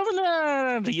 kailan mo na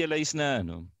realize na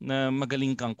na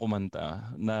magaling kang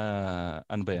kumanta na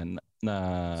ano ba yan? Na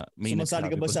may sumasali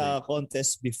ka ba sa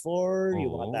contest before?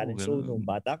 Yung mga talent show nung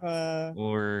bata ka?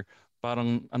 Or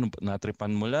parang natripan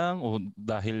mo lang o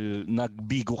dahil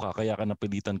nagbigo ka kaya ka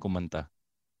napilitan kumanta?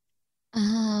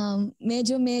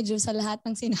 Medyo sa lahat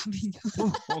ng sinabi niyo.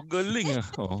 Galing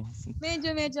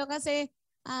Medyo kasi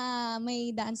may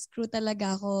dance crew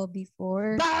talaga ako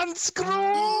before. Dance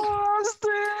crew!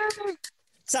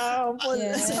 Sample!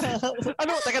 Yes.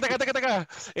 Teka.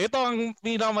 Ito ang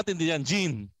pinakamatindi yan,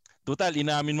 Jean. Total,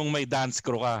 inamin mong may dance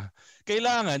crew ka.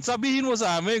 Kailangan, sabihin mo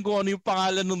sa amin kung ano yung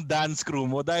pangalan ng dance crew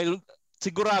mo dahil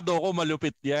sigurado ako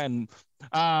malupit yan.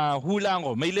 Hulaan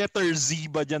ko, may letter Z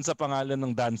ba dyan sa pangalan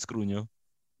ng dance crew nyo?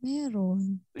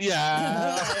 Meron.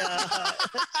 Yeah.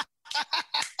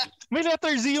 May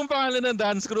letter Z yung pangalan ng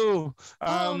dance crew.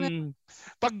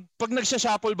 Pag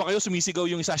nagsha-shuffle ba kayo, sumisigaw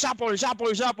yung isa, shuffle.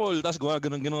 Tapos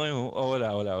ganun kayo.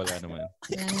 Wala naman.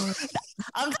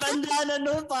 Ang tanda na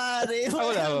nun, pare.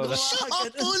 Wala.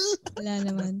 Shuffle! Wala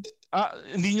naman.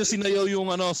 Hindi nyo sinayaw yung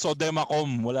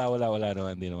Sodemacom. Wala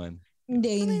naman. Hindi naman.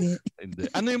 Hindi.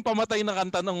 Ano yung pamatay na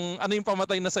kanta ano yung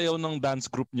pamatay na sayaw ng dance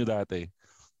group nyo dati?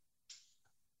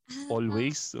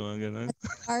 Always? Ganun.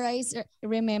 I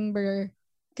remember,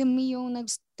 kami yung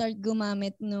nag-start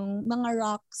gumamit ng mga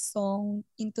rock song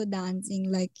into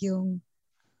dancing. Like yung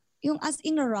as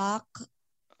in rock.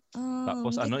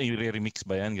 Tapos i-remix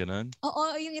ba yan? Ganun? Oo,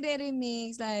 yung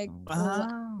i-remix. Like,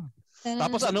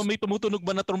 tapos may tumutunog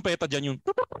ba na trumpeta dyan yung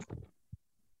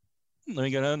may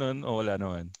ganun? O wala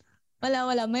naman?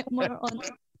 Wala. May more on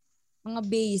mga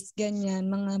bass, ganyan,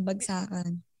 mga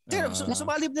bagsakan. Pero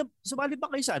sumali ba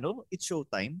kayo sa It's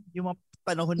Showtime? Yung mga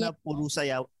panahon na puro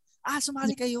sayaw.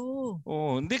 Sumali kayo.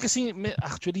 Hindi kasi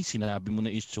actually sinabi mo na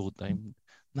It's Showtime.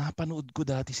 Napanood ko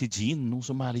dati si Jean nung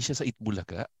sumali siya sa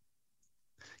Itbulaga.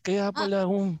 Kaya pala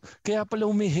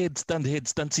may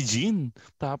headstand si Jean.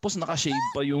 Tapos nakashave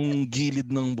pa yung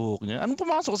gilid ng buhok niya. Anong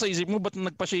pumasok sa isip mo? Ba't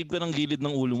nagpa-shave ka ng gilid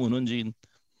ng ulo mo nun, Jean?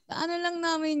 Ano lang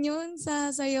namin yun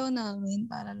sa sayaw namin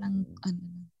para lang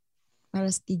para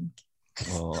stig.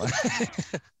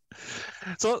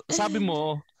 So sabi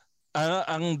mo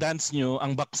ang dance nyo,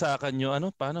 ang baksakan nyo,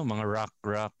 paano? Mga rock,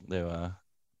 di ba?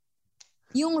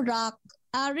 Yung rock,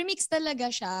 remix talaga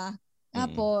siya.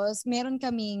 Tapos meron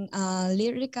kaming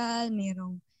lyrical,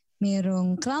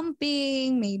 merong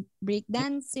clumping, may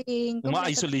breakdancing.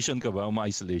 Uma-isolation ka ba?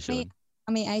 Uma-isolation?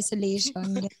 May isolation.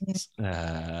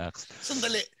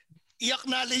 Sandali.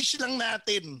 I-acknowledge lang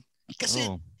natin. Kasi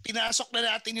pinasok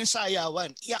na natin yung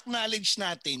sayawan. I-acknowledge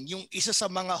natin yung isa sa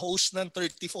mga host ng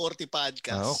 3040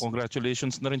 podcast.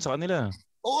 Congratulations na rin sa kanila.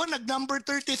 Oo, nag-number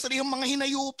 33 yung mga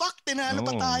hinayupak. Tinalo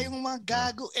pa tayong mga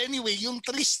gago. Anyway, yung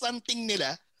Tristan Ting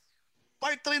nila,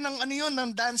 part rin ng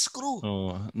ng dance crew.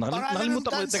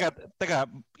 Nakalimutan ko. Teka,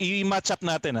 i-match up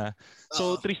natin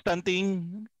So, Tristan Ting,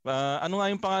 ano nga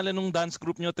yung pangalan ng dance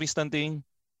group nyo, Tristan Ting?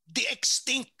 The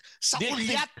Extinct. Sa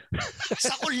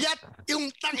kulyat.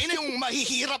 Yung tangina yung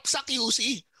mahihirap sa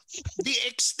QC. The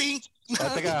Extinct.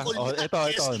 Teka, ito.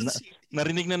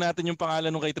 Narinig na natin yung pangalan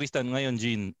ng kay Tristan. Ngayon,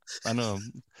 Jean,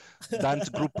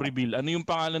 dance group reveal. Ano yung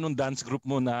pangalan ng dance group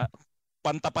mo na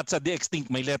pantapat sa The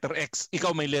Extinct, may letter X.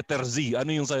 Ikaw may letter Z.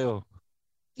 Ano yung sa'yo?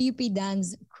 PP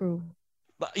Dance Crew.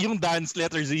 Yung dance,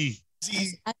 letter Z.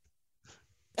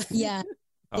 Yeah.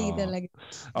 Oo. Talaga.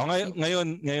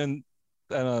 Ngayon,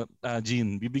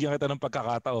 Jean, bibigyan kita ng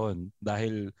pagkakataon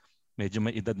dahil medyo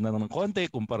may edad na ng konti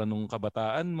kumpara nung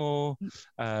kabataan mo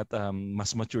at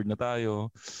mas matured na tayo.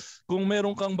 Kung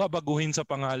meron kang babaguhin sa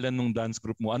pangalan ng dance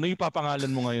group mo, ano yung papangalan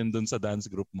mo ngayon doon sa dance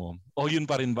group mo? O yun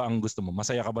pa rin ba ang gusto mo?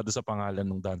 Masaya ka ba doon sa pangalan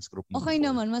ng dance group mo? Okay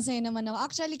naman, masaya naman ako.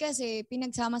 Actually kasi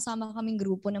pinagsama-sama kaming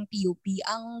grupo ng PUP.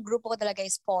 Ang grupo ko talaga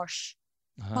is Posh.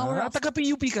 Power of...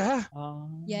 Taga-PUP ka?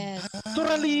 Yes.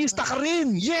 Turalista ka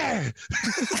rin! Yeah!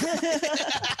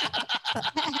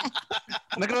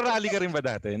 Nagra-rally ka rin ba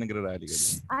dati? Nagra-rally ka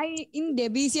rin? Ay, hindi.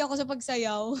 Busy ako sa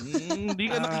pagsayaw. Hindi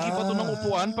ka nakikibato ng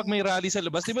upuan pag may rally sa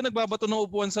labas. Di ba nagbabato ng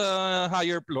upuan sa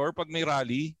higher floor pag may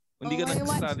rally? Hindi ka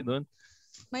nagsasali doon?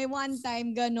 May one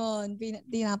time, ganon.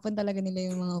 Tinapon talaga nila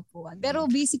yung mga upuan. Pero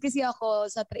busy kasi ako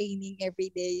sa training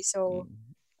everyday. So,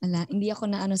 hindi ako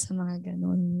na sa mga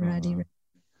ganon. Rally.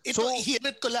 Ito,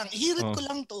 hirit ko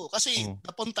lang to. Kasi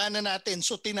napunta na natin.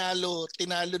 So, tinalo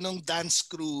ng dance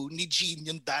crew ni Jean,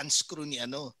 yung dance crew ni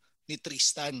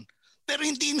Tristan. Pero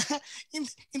hindi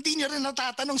niya rin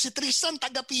natatanong si Tristan,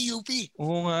 taga-PUP.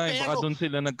 Oo nga, baka doon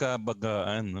sila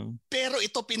nagkabagaan. No? Pero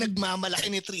ito pinagmamalaki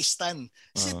ni Tristan.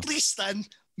 Si Tristan,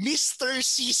 Mr.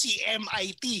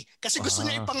 CCMIT. Kasi gusto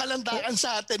niya ipangalandakan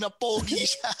sa atin na pogi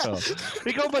siya.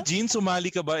 Ikaw ba, Jean,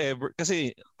 sumali ka ba ever? Kasi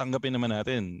tanggapin naman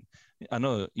natin,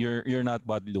 you're not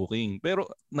bad looking. Pero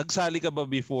nagsali ka ba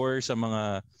before sa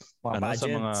mga sa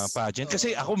mga pageant?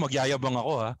 Kasi ako magyayabang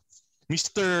ako ha.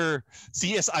 Mr.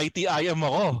 CSIT I am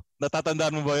ako.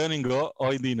 Natatandaan mo ba 'yon, Ingo?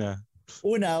 O hindi na?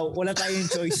 Una, wala tayong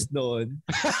choice doon.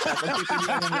 Tapos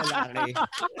pipilian ng lalaki.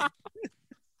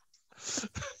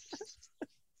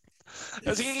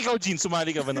 Sige, ikaw, Jean,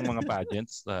 sumali ka ba ng mga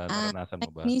pageants? Naranasan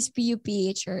mo ba? Miss PUP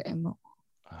HRM ako.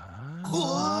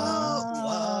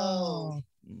 Wow!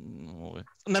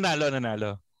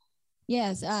 Nanalo.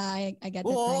 Yes, I got that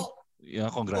right.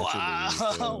 Yeah,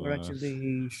 congratulations. Wow.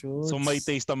 Congratulations. So may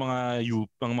taste ang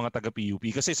mga taga-PUP.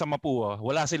 Kasi sa Mapua,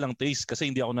 wala silang taste kasi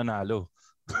hindi ako nanalo.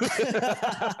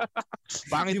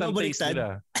 Pangit ang taste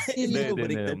nila. Hindi.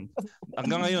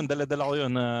 Hanggang ngayon, dala-dala ko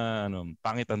yun na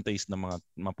pangit ang taste ng mga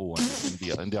Mapua.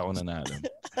 Hindi ako nanalo.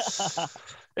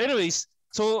 Anyways,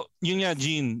 so yun nga,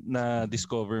 Jean,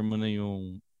 na-discover mo na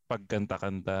yung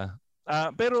pagkanta-kanta.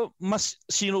 Pero mas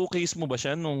showcase mo ba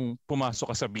siya nung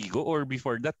pumasok ka sa Bigo or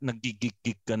before that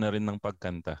naggigig-gig ka na rin ng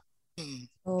pagkanta?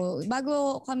 So,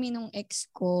 bago kami nung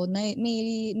ex ko,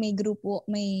 may grupo,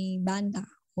 may banda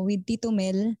with Tito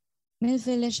Mel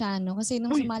Feliciano. Kasi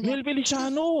nung sumali... Mel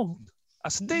Feliciano!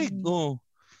 Astig!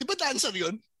 Di ba dancer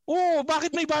yun?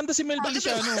 Bakit may banda si Mel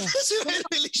Feliciano? Si Mel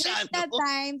Feliciano. At that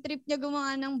time, trip niya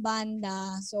gumawa ng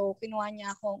banda. So, kinuha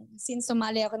niya ako since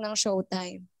sumali ako ng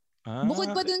Showtime. Bukod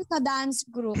pa dun sa dance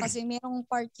crew kasi merong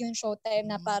part yung Showtime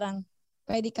na parang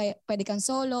pwede kang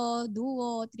solo,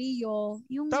 duo, trio.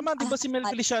 Tama, di ba si Mel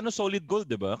Feliciano solid gold,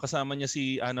 di ba? Kasama niya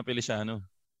si Ana Feliciano.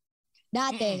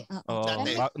 Dati.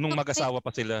 Nung mag-asawa pa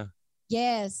sila.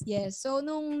 Yes. So,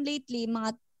 nung lately,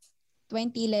 mga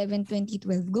 2011,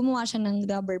 2012, gumawa siya ng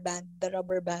The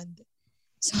Rubber Band.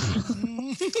 So,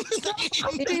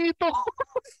 dito.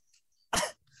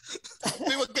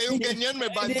 Wag kayong ganyan,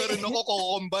 may banda rin ako,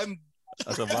 Kokong Band.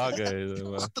 Sa bagay.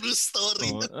 Diba? True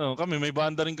story. Kami, may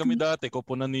banda rin kami dati,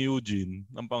 Koponan ni Eugene,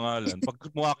 ang pangalan.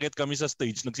 Pag muakit kami sa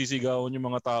stage, nagsisigawan yung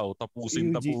mga tao,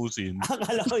 tapusin.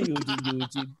 Akala ko Eugene.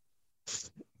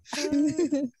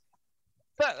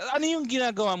 Ano yung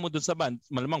ginagawa mo dun sa band?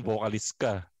 Malamang vocalist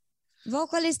ka.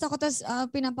 Vocalist ako, tapos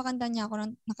pinapakanta niya ako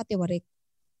ng Nakatiwarik.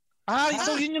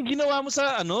 So yun yung ginawa mo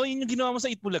sa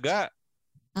Itbulaga?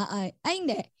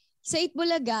 Hindi. Sa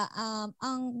Itbulaga,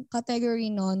 ang category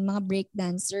noon, mga break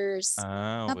dancers.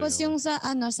 Okay, tapos yung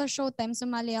sa Showtime,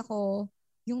 sumali ako,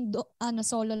 yung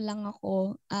solo lang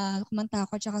ako, kumanta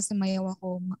ako tsaka sumayaw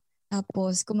ako.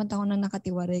 Tapos kumanta ako ng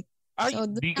Nakatiwarik. So,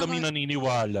 di kami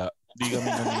naniniwala.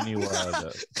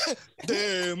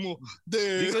 Demo.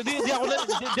 Di ako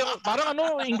parang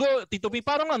Ingo, Tito P,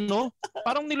 parang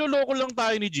niloloko lang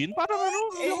tayo ni Jean. Parang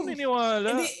hindi ako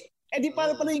naniniwala. Di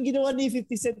para pala yung ginawa ni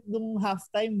 50 Cent nung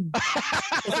halftime.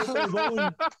 Sa Super Bowl.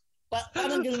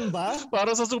 Parang ganun ba?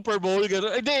 Para sa Super Bowl,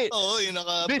 gano'n. Hindi. Oo, yung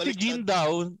nakabalik. Si Jean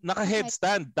daw,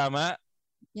 naka-headstand, tama?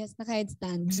 Yes,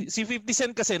 naka-headstand. Si 50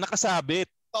 Cent kasi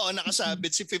nakasabit. Oo,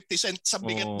 nakasabit si 50 Cent sa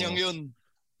bigat niyang yun.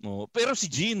 Pero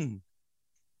si Jean,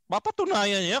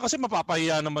 mapatunayan niya kasi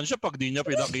mapapahiya naman siya pag di niya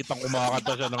pinakitang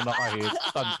kumakanta siya ng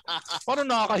naka-headstand. Parang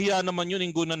nakakahiya naman yun,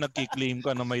 Ingo, na nagkiklaim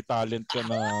ka na may talent ka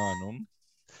na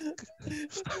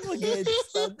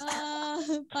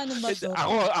Paano ba to?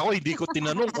 Ako hindi ko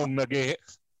tinanong kung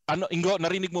Ingo,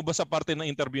 narinig mo ba sa parte ng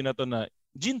interview na to na,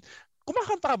 Jean,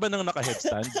 kumakanta ka ba ng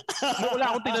naka-headstand?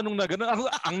 Wala akong tinanong na gano'n.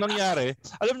 Ang nangyari,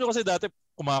 alam nyo kasi dati,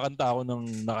 kumakanta ako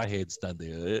ng naka-headstand.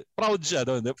 Proud siya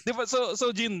doon. Di ba? So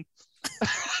Jean,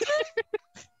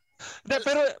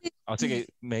 pero, sige,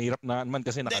 mahirap na naman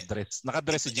kasi nakadress.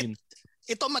 Nakadress si Jean.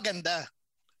 Ito maganda.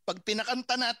 Pag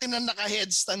pinakanta natin na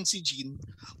naka-headstand si Jean,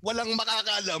 walang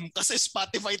makakalam kasi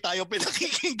Spotify tayo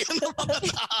pinakikinggan ng mga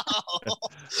tao.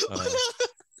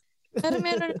 Pero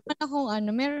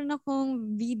meron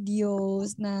akong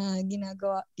videos na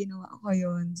ginawa ko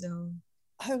yun. So,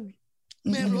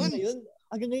 meron?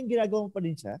 Hanggang ngayon ginagawa mo pa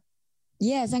rin siya?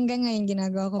 Yes, hanggang ngayon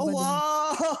ginagawa ko pa din.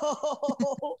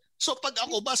 Wow! So pag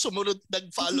ako ba sumunod,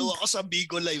 nag-follow ako sa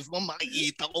Bigo Live mo,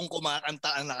 makikita kong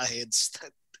kumakanta ang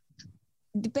naka-headstand.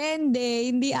 Depende,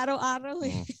 hindi araw-araw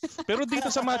eh. Pero dito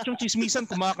sa Machong Chismisan,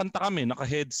 kumakanta kami,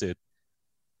 naka-headset.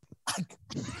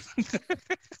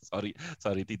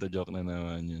 sorry Tito, joke na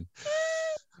naman yun.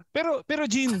 Pero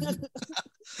Jean,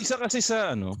 isa kasi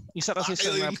sa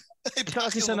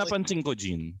napansin ko,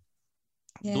 Jean.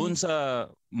 Yeah. Doon sa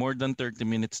more than 30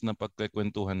 minutes na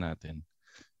pagkikwentuhan natin,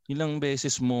 ilang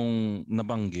beses mong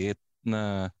nabanggit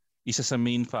na isa sa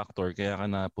main factor kaya ka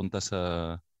napunta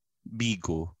sa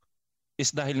Bigo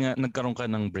is dahil nga nagkaroon ka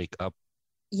ng breakup.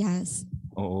 Yes.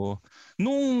 Oo.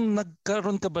 Nung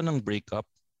nagkaroon ka ba ng breakup,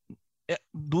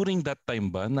 during that time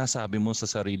ba, nasabi mo sa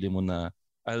sarili mo na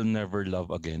I'll never love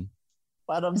again?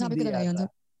 Parang sabi ko na yun.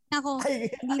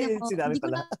 Sinabi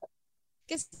pala.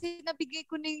 Kasi nabigay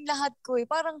ko na yung lahat ko eh.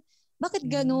 Parang, bakit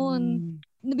ganun?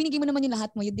 Binigay mo naman yung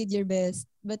lahat mo. You did your best.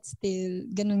 But still,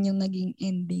 ganun yung naging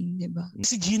ending, di ba?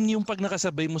 Si Jean yung pag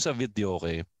nakasabay mo sa video,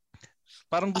 okay?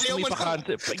 Parang gusto mo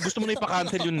na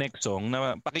ipa-cancel yung next song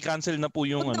na paki-cancel na po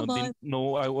yung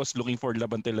no, I was looking for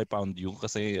love until I found you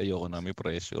kasi ayoko na, may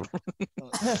pressure.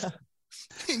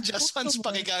 Just once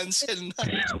paki-cancel na.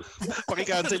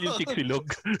 Paki-cancel yung Chicxulog.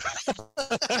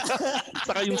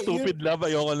 Saka yung stupid love,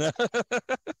 ayoko na.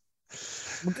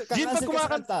 Jean, pag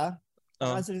kumakanta,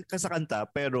 cancel ka sa kanta,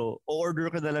 pero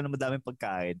o-order ka na lang ng madaming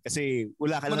pagkain kasi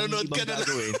wala ka lang ibang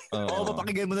gagawin. Oo,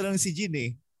 papakinggan mo na lang si Jean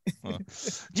eh.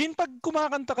 Jean, pag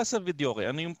kumakanta ka sa video,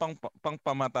 ano yung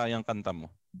pangpamatayang kanta mo?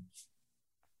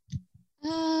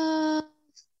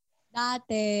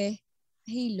 Dati,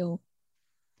 Halo.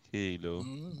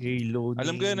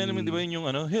 Alam ko yan, di ba yun yung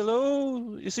hello,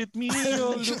 is it me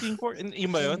you're looking for?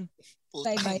 Yung ba yun?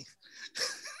 Bye-bye.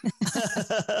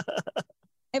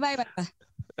 Bye-bye.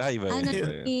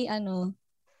 Beyonce.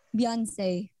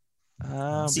 Beyonce.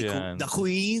 The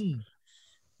Queen.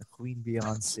 The Queen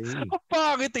Beyonce.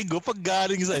 Bakit pag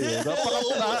galing sa'yo?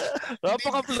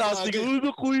 Napaka-plastic.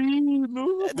 The Queen.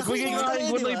 Bigay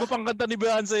ko na iba pang kanta ni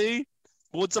Beyonce.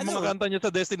 Bukod sa mga kanta niya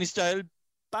sa Destiny's Child.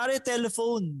 Pare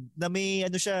Telephone na may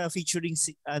siya featuring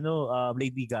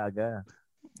Lady Gaga.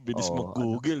 Bilis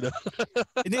mag-Google.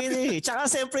 Hindi. Tsaka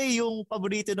siyempre yung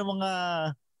paborito ng mga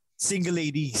single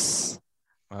ladies.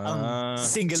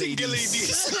 Single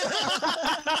ladies.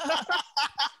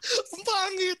 Ang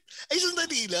pangit. Ay,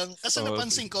 sandali lang. Kasi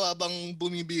napansin ko habang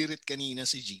bumibirit kanina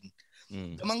si Jean.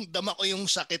 Damang-dama ko yung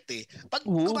sakit eh. Pag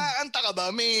kumakanta ka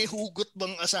ba, may hugot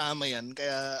bang asama yan?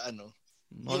 Kaya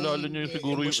Nalala niyo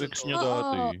siguro yung ex niya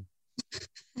dati.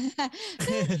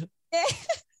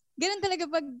 Ganun talaga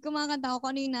pag kumakanta ko,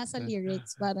 kung ano yung nasa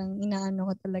lyrics, parang inaano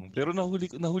ko talaga. Pero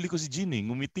nahuli ko si Jean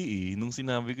ngumiti nung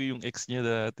sinabi ko yung ex niya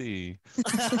dati.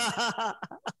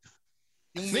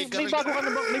 May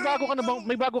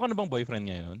bago ka na bang boyfriend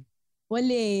ngayon?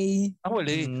 Wala.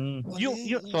 Wala.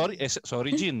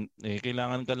 Sorry Jean,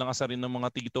 kailangan ka lang asarin ng mga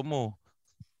tito mo.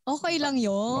 Okay lang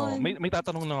yun. May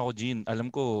tatanong lang ako, Jean.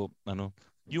 Alam ko,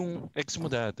 yung ex mo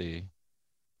dati,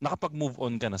 nakapag-move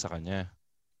on ka na sa kanya.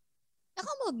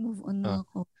 Naka-move on na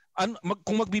ako.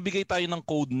 Kung magbibigay tayo ng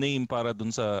code name para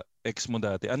dun sa ex mo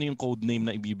dati, ano yung code name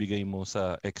na ibibigay mo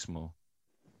sa ex mo?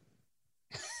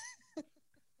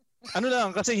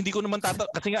 Kasi hindi ko naman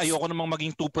kasi nga ayoko namang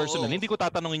maging too personal. Hindi ko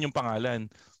tatanungin yung pangalan.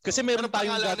 Kasi meron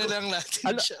tayong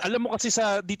alam mo kasi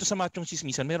dito sa Machong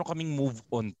Chismisan, meron kaming move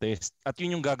on test at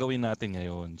yun yung gagawin natin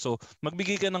ngayon. So,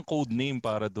 magbigay ka ng code name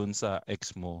para doon sa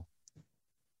ex mo.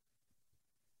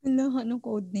 Anong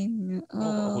code name niya?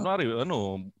 Kunwari,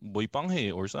 Boy Panghe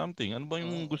or something. Ano ba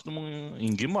yung gusto mong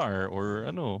Ingimar or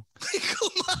ano?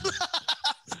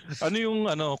 Ano yung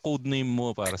code name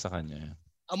mo para sa kanya?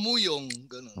 Amuyong,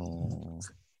 gano'n.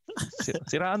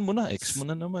 Siraan mo na, ex mo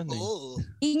na naman eh. Oo.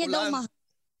 Hindi niya daw mahal.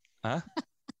 Ha?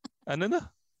 Ano na?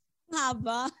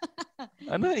 Haba.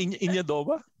 Inya daw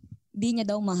ba? Di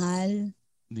niya daw mahal.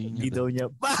 Di daw niya.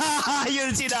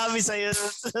 Yun sinabi sa'yo.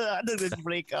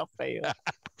 Nag-break up kayo.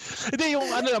 Hindi, yung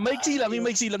ano lang, maiksi lang.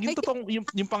 Yung totoong,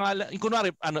 yung pangalan, yung kunwari,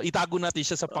 itago natin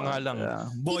siya sa pangalang.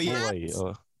 Boy.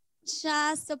 Oh.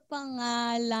 Siya sa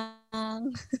pangalang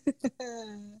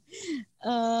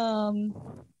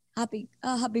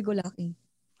Happy Go Lucky.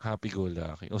 Happy Go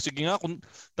Lucky. O sige nga, kung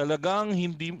talagang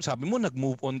hindi, sabi mo,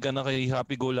 nag-move on ka na kay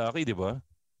Happy Go Lucky, di ba?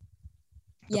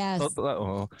 Yes.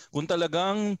 Kung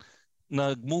talagang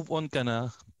nag-move on ka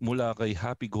na mula kay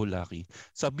Happy Go Lucky,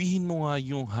 sabihin mo nga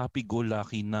yung Happy Go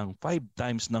Lucky ng 5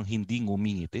 times nang hindi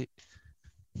ngumingiti.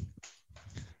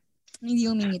 Hindi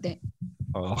ngumingiti.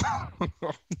 Oh.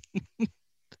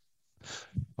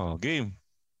 Game.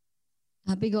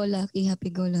 Happy Go Lucky,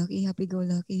 Happy Go Lucky, Happy Go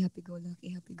Lucky, Happy Go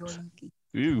Lucky, Happy Go Lucky.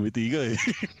 Ngumiti ka eh.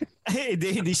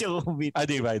 Hindi siya umiti.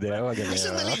 Di ba?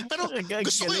 Sandali, pero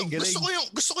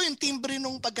gusto ko yung timbre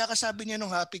nung pagkakasabi niya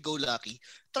ng Happy Go Lucky.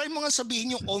 Try mo nga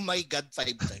sabihin yung oh my God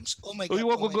 5 times. Oh my God.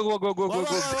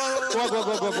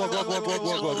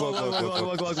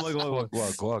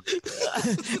 Wag.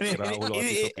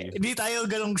 Hindi tayo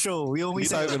ganong show. Hindi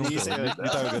tayo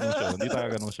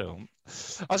ganong show.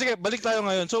 Sige, balik tayo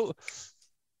ngayon. So,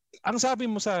 ang sabi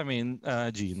mo sa amin,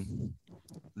 Jean,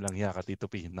 langya ka Tito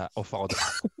P, na off ako.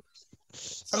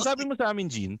 Ang sabi mo sa amin,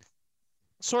 Jean,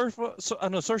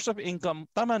 source of income,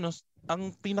 tama no?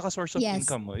 Ang pinaka source of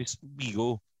income mo is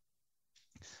Bigo.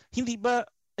 Hindi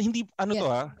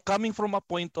coming from a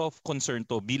point of concern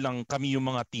to bilang kami yung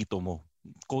mga tito mo,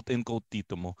 quote and quote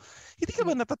tito mo. Hindi ka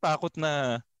ba natatakot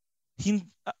na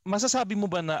masasabi mo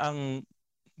ba na ang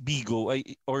Bigo ay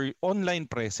or online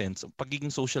presence,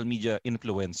 pagiging social media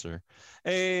influencer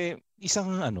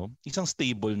isang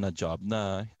stable na job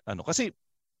na kasi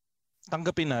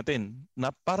tanggapin natin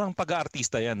na parang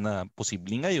pag-aartista yan na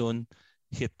posibleng ngayon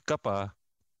hit ka pa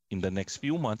in the next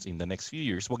few months, in the next few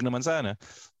years, wag naman sana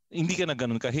hindi ka na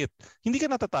ganun ka-hit. Hindi ka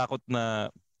natatakot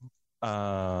na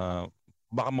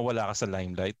baka mawala ka sa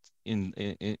limelight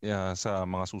sa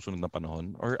mga susunod na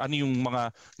panahon? Or ano yung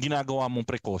mga ginagawa mong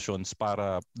precautions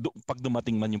para pag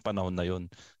dumating man yung panahon na yun,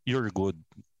 you're good?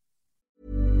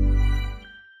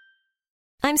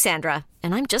 I'm Sandra,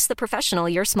 and I'm just the professional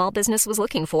your small business was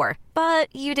looking for.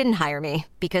 But you didn't hire me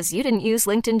because you didn't use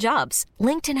LinkedIn Jobs.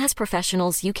 LinkedIn has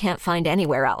professionals you can't find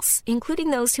anywhere else,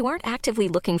 including those who aren't actively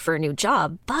looking for a new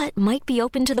job, but might be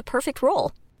open to the perfect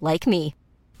role, like me.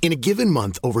 In a given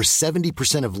month, over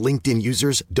 70% of LinkedIn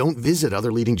users don't visit other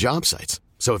leading job sites.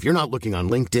 So if you're not looking on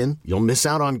LinkedIn, you'll miss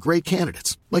out on great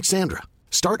candidates like Sandra.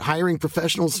 Start hiring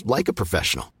professionals like a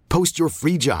professional. Post your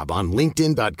free job on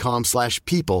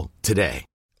linkedin.com/people today.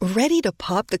 Ready to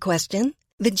pop the question?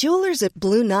 The jewelers at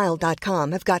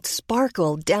BlueNile.com have got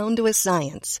sparkle down to a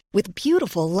science with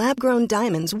beautiful lab-grown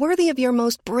diamonds worthy of your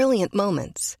most brilliant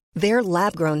moments. Their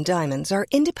lab-grown diamonds are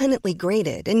independently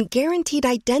graded and guaranteed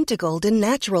identical to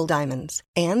natural diamonds,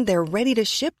 and they're ready to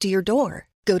ship to your door.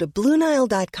 Go to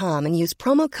BlueNile.com and use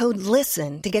promo code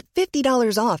LISTEN to get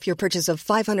 $50 off your purchase of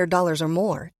 $500 or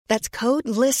more. That's code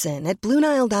LISTEN at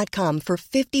BlueNile.com for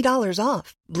 $50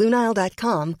 off.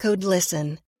 BlueNile.com, code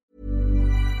LISTEN.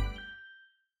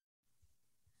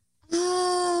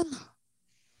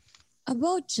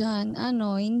 About dyan,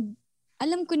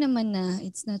 alam ko naman na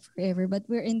it's not forever, but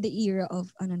we're in the era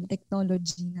of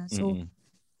technology na. So,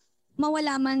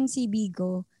 mawala man si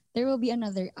Bigo, there will be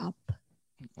another app.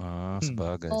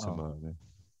 Sabagay.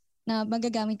 Na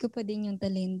magagamit ko pa din yung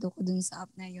talento ko dun sa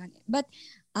app na yun. But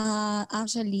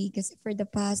actually, kasi for the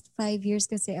past 5 years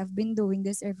kasi I've been doing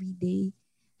this every day.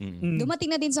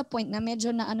 Dumating na din sa point na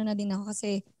medyo na na din ako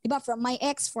kasi, diba, from my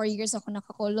ex, 4 years ako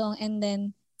nakakulong, and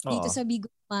then dito sa Bigo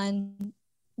man,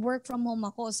 work from home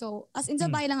ako. So, as in sa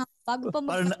bahay lang ako, bago pa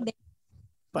mag-pandemic.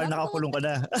 Parang nakakulong ka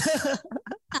na.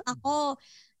 Ako,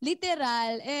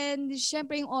 literal. And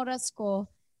syempre yung oras ko,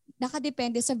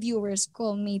 nakadepende sa viewers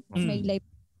ko. May live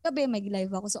gabi, may live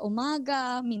ako sa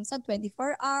umaga, minsan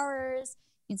 24 hours,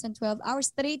 minsan 12 hours.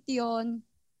 Straight yun,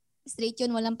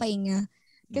 walang pahinga.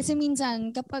 Kasi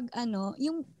minsan, kapag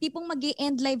yung tipong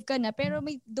mag-i-end live ka na, pero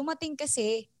may dumating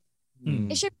kasi,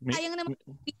 syempre, sayang naman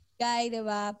guy,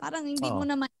 diba? Parang hindi mo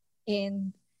naman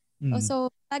end.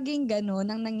 So, laging gano'n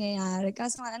ang nangyayari.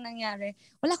 Kaso nga nangyayari,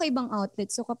 wala ko ibang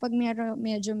outlet. So, kapag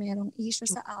medyo merong issue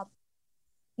sa app,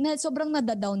 sobrang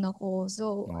nadadown ako.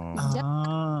 So,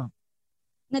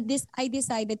 I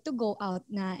decided to go out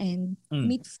na and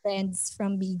meet friends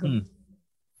from Bigo.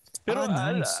 Pero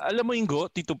alam mo Ingo,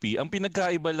 Tito P, ang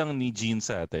pinagkaiba lang ni Jean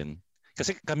sa atin,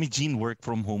 kasi kami Jean work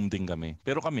from home din kami.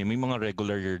 Pero kami, may mga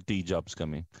regular day jobs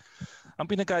kami. Ang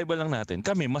pinagkaiba lang natin,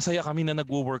 kami, masaya kami na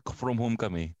nagwo-work from home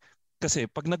kami. Kasi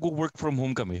pag nagwo-work from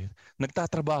home kami,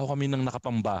 nagtatrabaho kami ng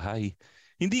nakapambahay.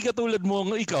 Hindi katulad mo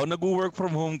ikaw nag-work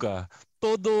from home ka.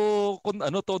 Todo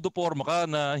forma ka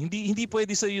na hindi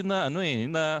pwede sa iyo na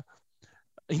na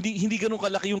hindi ganoon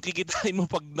kalaki yung kikitain mo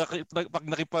pag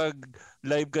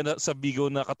nakipag-live ka na sa Bigo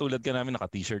na katulad ka namin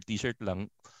naka-t-shirt lang.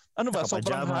 Ano ba?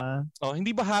 Pajama.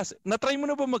 Hindi ba na-try mo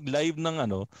na ba mag-live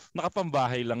ng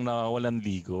nakapambahay lang na walang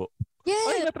ligo?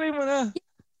 Yeah. Ay, na-try mo na.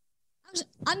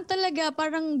 Talaga,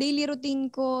 parang daily routine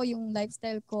ko, yung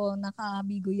lifestyle ko,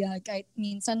 nakabigo yan. Kahit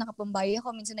minsan nakapambahay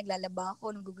ako, minsan naglalaba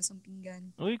ako, nagugas ng pinggan.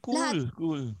 Uy, cool, Lahat.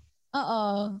 cool.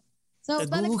 Oo. So,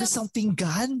 Nagugas ng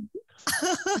pinggan?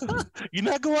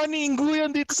 Ginagawa ni Ingo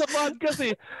yan dito sa podcast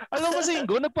eh. Alam mo si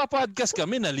Ingo, nagpa-podcast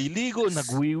kami, naliligo,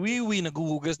 nagwiwiwi,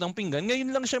 naguhugas ng pinggan.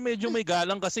 Ngayon lang siya medyo may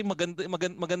galang kasi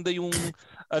maganda yung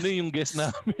yung guest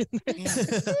namin.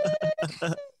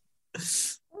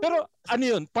 Pero ano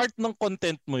yun, part ng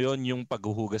content mo yun, yung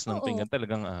paghuhugas ng pinggan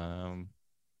talagang ano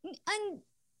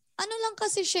lang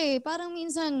kasi siya eh, parang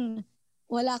minsan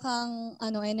wala kang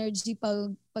energy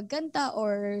pagkanta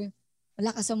or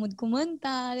wala ka sa mood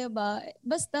kumanta, diba?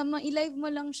 Basta ma-live mo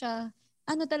lang siya.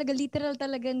 Talaga, literal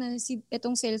talaga na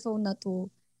itong cellphone na to.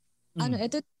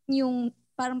 Ito yung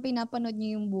parang pinapanood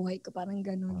niyo yung buhay ko, parang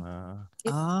ganun.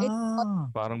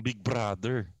 Parang Big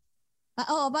Brother.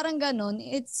 Oo, parang ganun.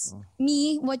 It's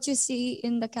me, what you see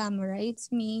in the camera.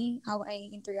 It's me, how I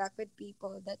interact with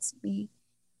people. That's me.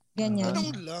 Ganyan.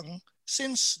 Tanong lang,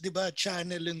 since, di ba,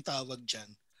 channel yung tawag dyan,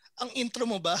 ang intro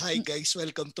mo ba, hi guys,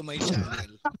 welcome to my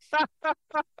channel?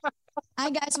 Hi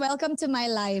guys, welcome to my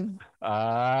live.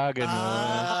 Ganun.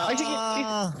 Ay, sige.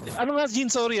 Ano nga,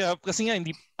 Jean, sorry kasi nga,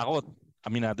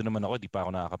 aminado naman ako, di pa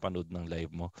ako nakakapanood ng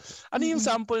live mo. Ano yung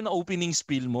sample na opening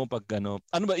spiel mo pag ano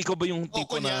ba, ikaw ba yung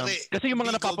tipo na, kasi yung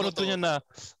mga napapanood ko niya na,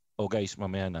 guys,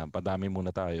 mamaya na, padami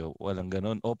muna tayo, walang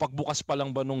ganun. O pagbukas pa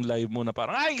lang ba nung live mo na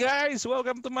parang, hi guys,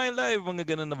 welcome to my live,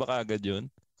 mga ganun na ba kaagad yun?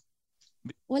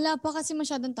 Wala pa kasi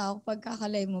masyadong tao pag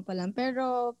kaka-live mo pa lang.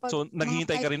 Pero pag... So,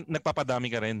 naghihintay ka rin,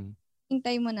 nagpapadami ka rin?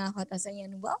 Hintay mo na ako, tapos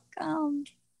ayan, welcome.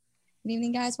 Good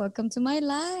evening guys, welcome to my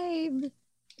live.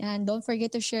 And don't forget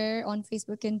to share on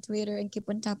Facebook and Twitter and keep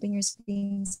on tapping your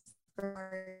screens for...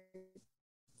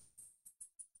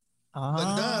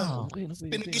 Ganda. Okay.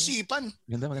 Pinag-isipan.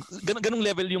 Ganda. Ganong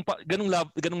level yung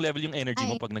energy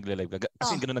mo pag nagle-live ka.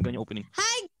 Kasi ganun na ganun yung opening.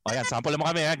 Hi! Ayan, sample mo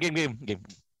kami. Game.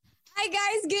 Hi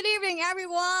guys, good evening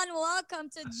everyone. Welcome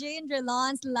to Jane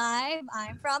Drelon's Live.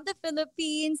 I'm from the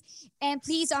Philippines. And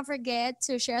please don't forget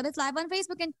to share this live on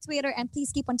Facebook and Twitter. And please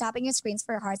keep on tapping your screens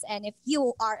for hearts. And if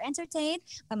you are entertained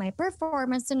by my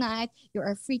performance tonight, you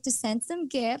are free to send some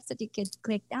gifts that you could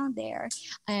click down there.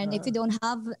 And if you don't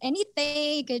have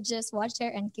anything, you could just watch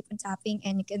there and keep on tapping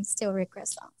and you can still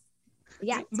request songs.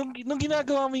 Yeah. Nung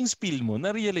ginagawa mo yung spiel mo,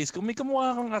 na-realize ko may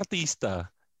kamukha kang artista.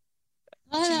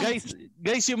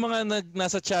 Guys, yung mga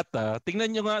nasa chat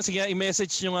tingnan nyo nga, sige,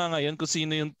 i-message nyo nga ngayon kung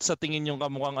sino yung sa tingin yung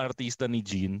kamukhang artista ni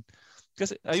Jean.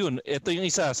 Kasi, ayun, ito yung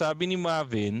isa. Sabi ni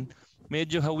Marvin,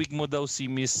 medyo hawig mo daw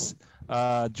si Miss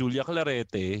Julia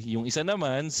Clarete. Yung isa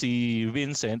naman, si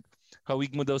Vincent,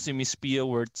 hawig mo daw si Miss Pia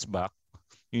Wurtzbach.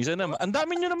 Yung isa naman, ang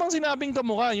dami nyo namang sinabing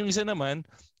kamukha. Yung isa naman,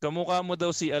 kamukha mo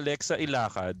daw si Alexa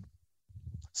Ilacad.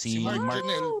 Si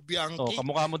Martinel Bianchi.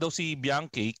 Kamukha mo daw si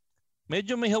Bianchi.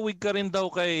 Medyo may hawig ka rin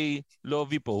daw kay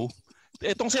Lovie Poe.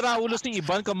 Etong si Raulo si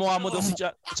Ivan, kamukha mo daw si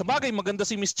sa bagay, maganda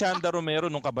si Miss Chanda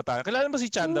Romero nung kabataan. Kilala mo si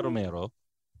Chanda Romero?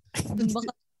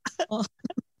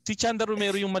 Si Chanda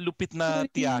Romero yung malupit na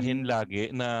tiyahin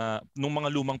lagi na nung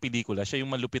mga lumang pelikula, siya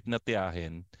yung malupit na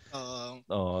tiyahin.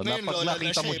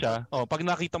 Pag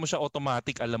nakita mo siya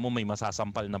automatic, alam mo may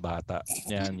masasampal na bata.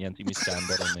 Yan si Miss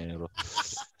Chanda Romero.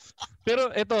 Pero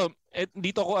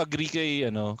dito ako agree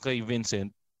kay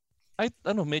Vincent.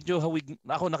 Medyo hawig,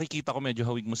 ako nakikita ko medyo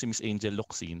hawig mo si Miss Angel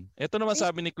Locsin. Ito naman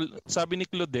sabi ni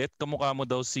Claudette, kamukha mo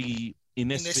daw si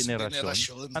Ines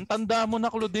Veneracion. Ang tanda mo na,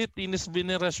 Claudette, Ines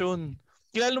Veneracion.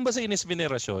 Kilala mo ba si Ines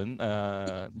Veneracion,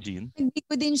 Jean?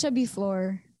 Nagbigo din siya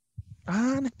before.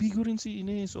 Nagbigo rin si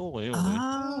Ines. Okay.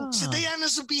 Si Diana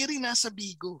Zubiri nasa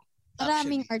Bigo.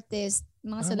 Maraming artist,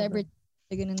 mga celebrity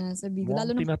na nasa Bigo.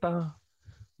 Lalo na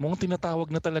mukhang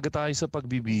tinatawag na talaga tayo sa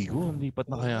pagbibigo. Lipat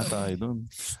na kaya tayo doon.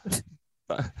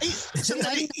 Ay,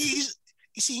 sandali,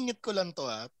 isingit ko lang to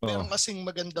Pero kasing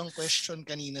magandang question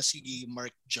kanina si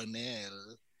Mark Jonel.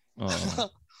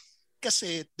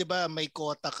 Kasi, di ba, may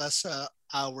quota ka sa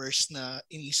hours na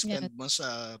ini-spend mo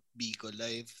sa Bigo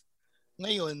Live.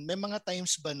 Ngayon, may mga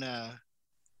times ba na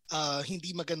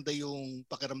hindi maganda yung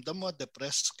pakiramdam mo,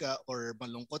 depressed ka or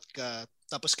malungkot ka,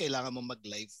 tapos kailangan mo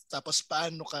mag-live. Tapos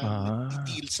paano ka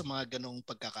nag-deal sa mga ganong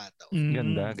pagkakataon?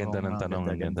 Ganda ng tanong.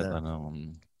 Ganda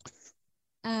tanong.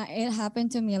 It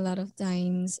happened to me a lot of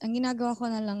times. Ang ginagawa ko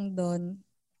na lang doon,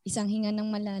 isang hinga ng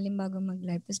malalim bago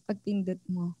mag-live. Tapos pag pindot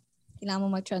mo, kailangan mo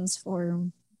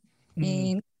mag-transform.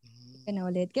 And ka na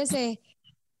ulit. Kasi,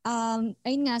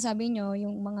 ayun nga, sabi nyo,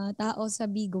 yung mga tao sa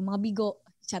Bigo, mga Bigo,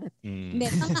 charot. Hindi,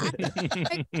 mga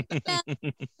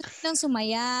lang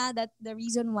sumaya. That the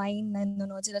reason why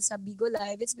nanonood sila sa Bigo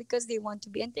Live, it's because they want to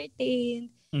be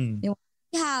entertained. They want to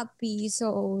be happy.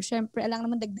 So, syempre, alang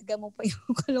naman dagdagan mo pa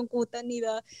yung kalungkutan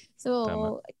nila.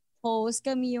 So, host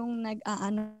kami yung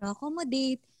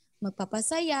accommodate,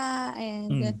 magpapasaya,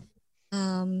 and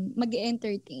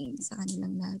mag-entertain sa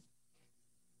kanilang lahat.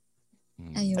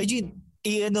 Ayun. Ay, Jean,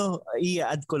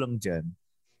 i-add ko lang dyan.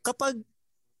 Kapag,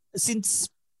 since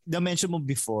na-mention mo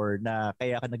before na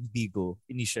kaya ka nagbigo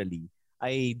initially,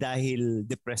 ay dahil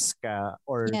depressed ka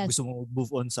or gusto mo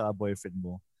move on sa boyfriend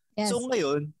mo. Yes. So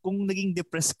ngayon, kung naging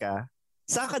depressed ka,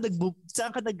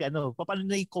 paano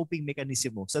na yung coping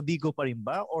mechanism mo? Sa Bigo pa rin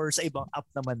ba? Or sa ibang app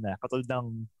naman na? Katulad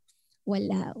ng...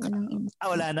 Walang iba.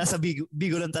 Wala na. Sa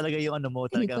Bigo lang talaga yung mo.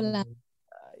 Talagang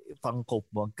pang-cope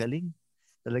mo. Ang galing.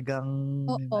 Talagang...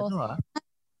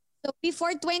 So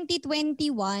before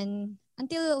 2021,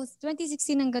 until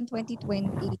 2016 hanggang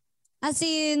 2020, as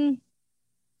in,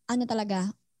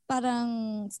 talaga,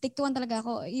 parang stick to one talaga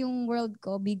ako. Yung world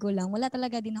ko, Bigo lang. Wala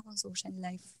talaga din akong social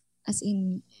life. As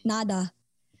in, nada.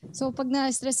 So, pag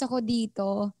na-stress ako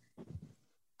dito,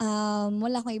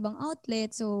 wala akong ibang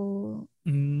outlet. So,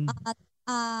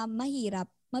 mahirap,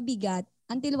 mabigat.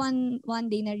 Until one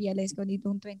day na-realize ko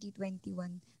dito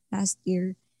 2021, last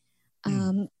year,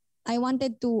 I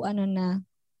wanted to,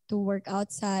 to work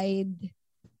outside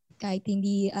kahit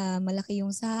hindi malaki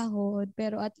yung sahod.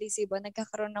 Pero at least,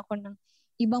 nagkakaroon ako ng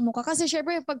ibang mukha. Kasi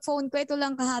syempre, pag phone ko, ito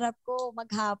lang kaharap ko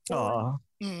maghapon.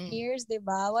 Years,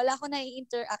 diba? Wala ako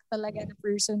na-interact talaga na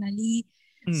personally.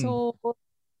 So,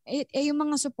 yung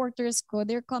mga supporters ko,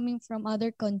 they're coming from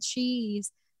other countries.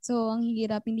 So, ang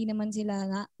hirap, hindi naman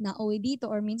sila na-uwi dito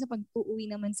or minsan pag uuwi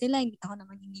naman sila, ako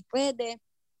naman hindi pwede.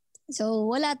 So,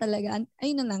 wala talaga.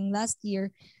 Ayun na lang, last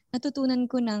year, natutunan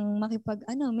ko ng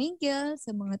mingle sa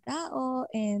mga tao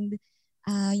and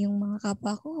yung mga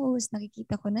kapwa ko host,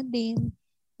 nakikita ko na din.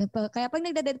 Kaya pag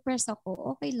nagda-depress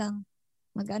ako, okay lang.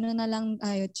 Mag-ano na lang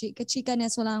tayo,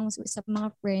 chika-chikanes mo lang sa mga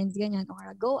friends, ganyan.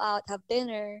 Or go out, have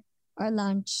dinner, or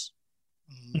lunch.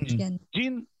 Jean,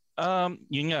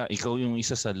 yun nga, ikaw yung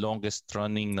isa sa longest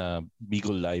running na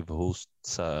Bigo Live host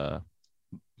sa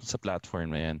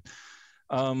platform na yan.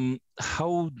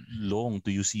 How long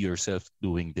do you see yourself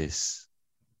doing this?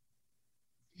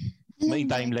 May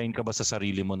timeline ka ba sa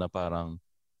sarili mo na parang,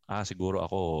 siguro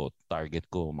ako, target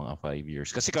ko mga 5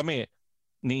 years. Kasi kami,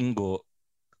 ni Ingo,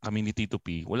 kami ni Tito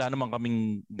P, wala naman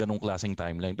kaming ganong klaseng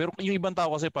timeline. Pero yung ibang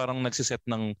tao kasi parang nagsiset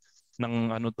ng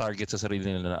target sa sarili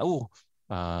nila na,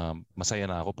 masaya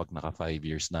na ako pag naka 5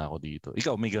 years na ako dito.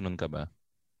 Ikaw, may ganon ka ba?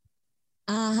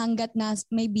 Hanggat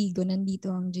may Bigo,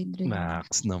 nandito ang Jindre.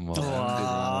 Max naman.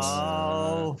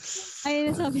 Wow!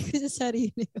 Ay, nasabi ko sa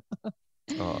sarili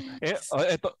ko.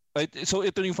 So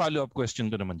ito yung follow-up question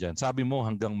ko naman dyan. Sabi mo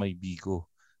hanggang may Bigo,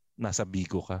 nasa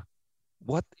Bigo ka.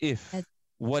 What if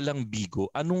walang Bigo?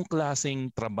 Anong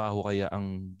klaseng trabaho kaya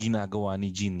ang ginagawa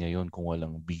ni Jean ngayon kung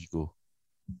walang Bigo?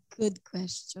 Good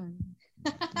question.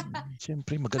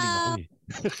 Siyempre, magaling ako eh.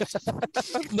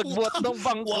 Nagbuhat ng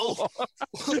bangko.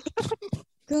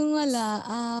 Kung wala,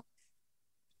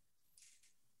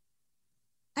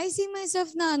 I see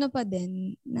myself na pa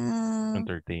din. Na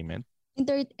entertainment?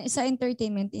 Sa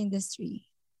entertainment industry.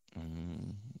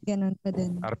 Ganon pa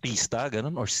din. Artista,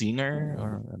 ganon? Or singer?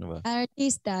 Or ano ba?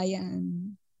 Artista,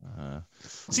 yan.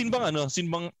 Sino bang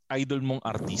idol mong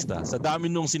artista? Sa dami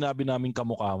nung sinabi naming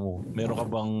kamukha mo, meron ka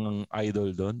bang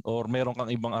idol doon? Or meron kang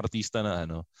ibang artista na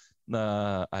na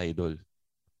idol?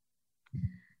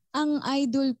 Ang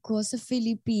idol ko sa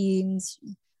Philippines,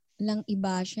 lang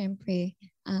iba, syempre,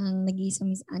 ang nag-iisa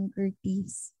Miss Ann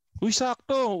Curtis. Uy,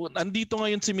 sakto. Andito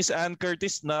ngayon si Miss Ann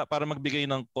Curtis na para magbigay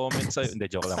ng comment sa'yo. Hindi,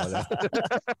 joke lang wala.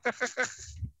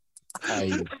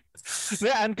 Ay.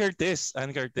 Ann Curtis.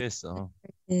 Oh.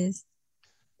 Curtis.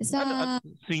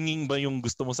 Singing ba yung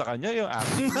gusto mo sa kanya? Yung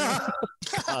acting?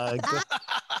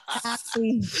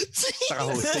 Acting. Saka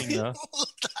hosting, no?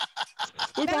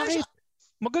 Uy, bakit?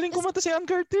 Magaling kumanta si Ann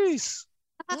Curtis.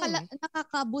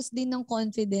 Nakaka-boost din ng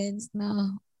confidence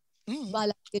na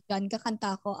balak yan,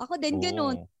 kakanta ko. Ako din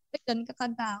ganun.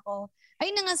 Kakanta ako.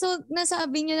 Ayun na nga, so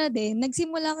nasabi niyo na din,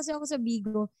 nagsimula kasi ako sa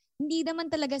Bigo. Hindi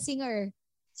naman talaga singer.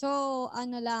 So,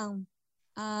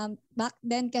 back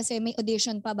then kasi may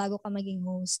audition pa bago ka maging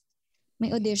host.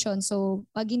 May audition. So,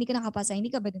 pag hindi ka nakapasa, hindi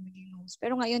ka ba din maging host.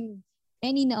 Pero ngayon,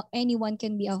 anyone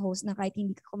can be a host na kahit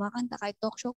hindi ka kumakanta, kahit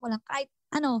talk show ko lang, kahit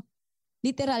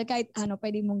literal kahit ano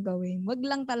pwede mong gawin. Wag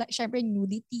lang syempre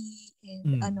nudity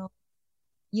and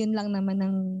yun lang naman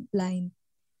ang line.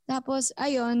 Tapos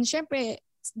ayun, syempre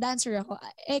dancer ako.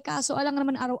 Kaso alam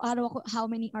naman araw-araw ako how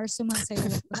many hours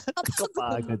sumasayaw.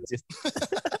 Kapagod yun.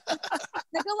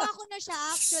 Nagawa ko na siya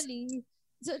actually.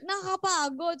 So,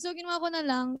 nakakapagod. So, ginawa ko na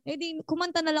lang. Di,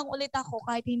 kumanta na lang ulit ako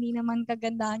kahit hindi naman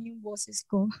kagandahan yung boses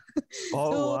ko.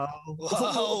 Oh,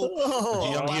 Wow!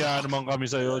 Hiyang-hiya naman kami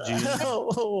sa'yo, Gene.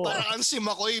 Parang si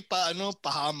Makoy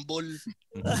pa-humble.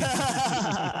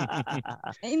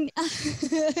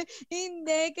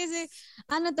 Hindi, kasi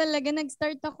talaga,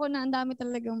 nag-start ako na ang dami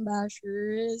talagang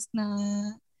bashers na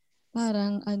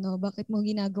parang bakit mo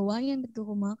ginagawa yan? Ba't ka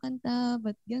kumakanta?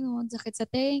 Ba't gano'n? Sakit sa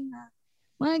tenga.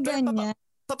 Mga ganyan.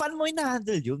 Paano mo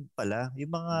ina-handle yun pala?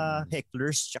 Yung mga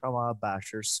hecklers tsaka mga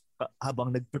bashers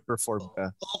habang nagpe-perform ka?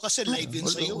 Oo, kasi live yun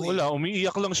sa'yo. Wala,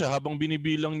 umiiyak lang siya habang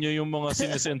binibilang niya yung mga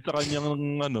sinesend sa kanyang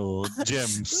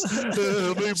gems.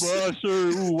 May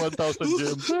basher, 1,000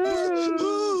 gems.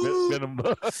 Ganun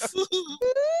ba?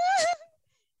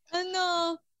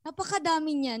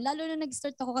 Napakadami niyan. Lalo na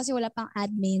nag-start ako kasi wala pang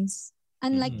admins.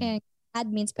 Unlike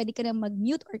admins, pwede ka na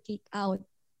mag-mute or kick out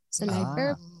sa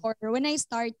live. Or when I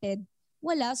started,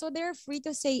 wala. So they're free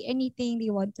to say anything they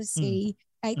want to say.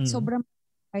 Kahit sobrang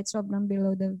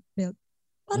below the belt.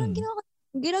 Parang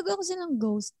ginagawa ko silang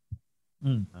ghost.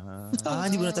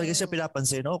 Hindi mo na talaga siya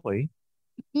pinapansin. Okay.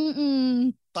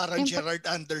 Parang Gerard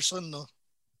Anderson, no?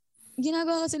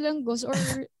 Ginagawa ko silang ghost. Or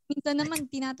minsan naman,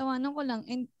 tinatawanan ko lang.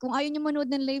 And kung ayaw nyo manood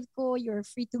ng live ko, you're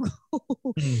free to go.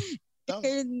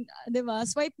 Diba?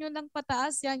 Swipe nyo lang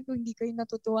pataas yan kung hindi kayo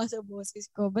natutuwa sa boses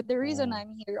ko. But the reason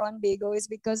I'm here on Bigo is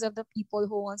because of the people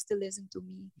who wants to listen to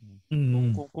me.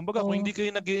 Kumbaga, kung hindi kayo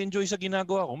nag-enjoy sa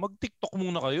ginagawa ko, mag-TikTok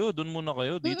muna kayo. Doon muna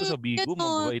kayo. Dito sa Bigo,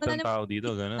 magbabait ang tao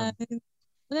dito. Ganun.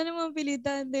 Wala namang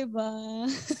pilitan, diba?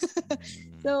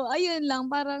 So, ayun lang.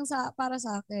 Para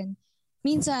sa akin.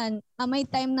 Minsan, may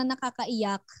time na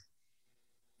nakakaiyak.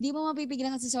 Di mo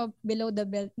mapipigilan kasi sa below the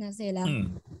belt na sila.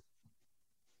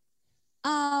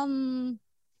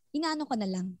 Inaano ko na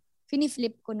lang.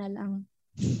 Fini-flip ko na lang.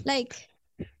 Like,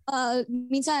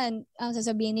 minsan,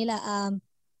 sasabihin nila,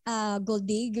 gold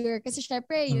digger. Kasi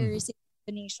syempre, you're receiving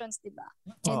donations, diba?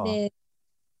 And then,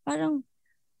 parang,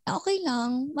 okay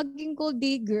lang, maging gold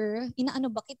digger,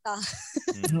 inaano ba kita?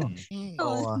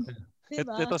 Diba?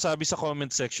 Ito sabi sa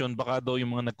comment section, baka daw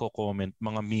yung mga nagko-comment,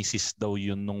 mga misis daw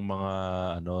yun nung mga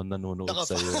nanonood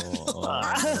sa'yo.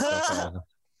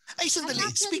 Ay, sandali. I'm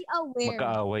actually aware.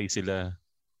 Magkaaway sila.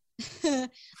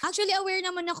 Actually, aware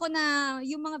naman ako na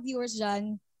yung mga viewers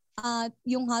dyan,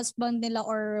 yung husband nila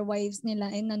or wives nila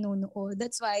ay nanonood.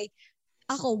 That's why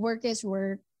ako, work is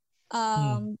work.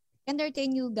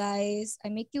 Entertain you guys.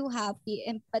 I make you happy.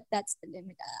 But that's the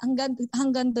limit.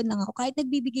 Hanggang doon lang ako. Kahit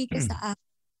nagbibigay ka sa akin,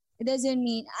 it doesn't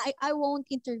mean I won't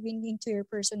intervene into your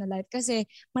personal life kasi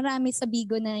marami sa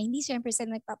Bigo na hindi siyempre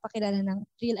sila nagpapakilala ng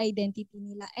real identity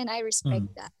nila and I respect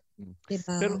that.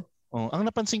 Diba? Pero ang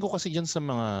napansin ko kasi dyan sa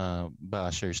mga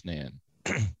bashers na yan,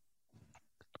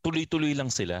 tuloy-tuloy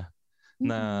lang sila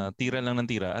na tira lang ng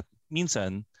tira at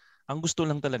minsan ang gusto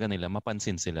lang talaga nila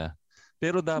mapansin sila.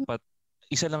 Pero dapat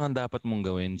isa lang ang dapat mong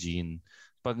gawin, Jean.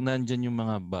 Pag nandyan yung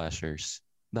mga bashers,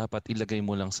 dapat ilagay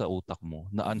mo lang sa utak mo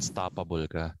na unstoppable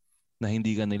ka. Na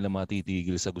hindi ka nila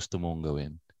matitigil sa gusto mong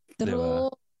gawin. True.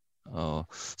 Diba?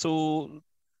 So,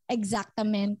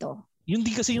 exactamento. Yun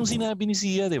di kasi yung sinabi ni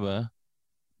Sia, di ba?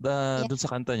 Doon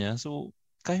sa kanta niya. So,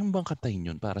 kaya mo bang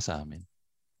kantahin yun para sa amin?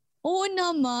 Oo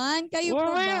naman. Kayo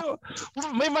po ba?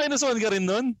 May -1 ka rin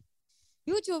nun?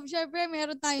 YouTube, syempre,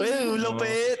 meron tayo.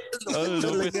 Lupit.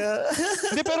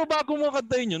 Hindi, pero bago mo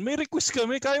kantahin yun, may request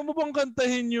kami. Kaya mo bang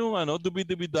kantahin yung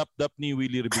Dubi-Dubi Dap-Dap ni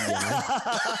Willie Rebillon?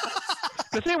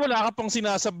 Kasi wala ka pang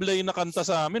sinasablay na kanta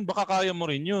sa amin. Baka kaya mo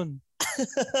rin yun.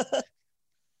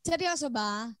 Seryoso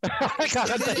ba?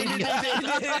 Kakantahin ka.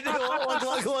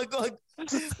 Wag.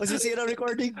 Masisira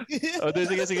recording.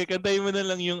 Sige. Kantahin mo na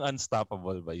lang yung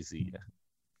Unstoppable by Sia.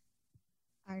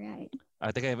 Alright.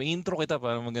 Teka, intro kita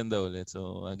para maganda ulit.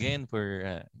 So, again,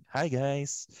 hi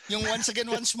guys. Yung once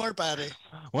again, once more, pare.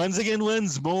 Once again,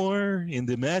 once more, in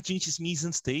the Matching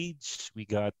Chismisan stage, we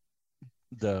got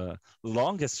the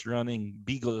longest running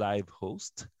Bigo Live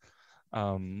host.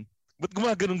 Ba't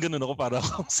gumaganon-ganon ako para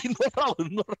akong sino?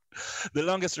 The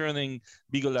longest running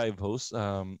Bigo Live host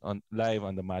live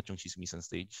on the Matching Chismisan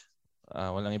stage.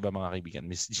 Walang iba mga kaibigan.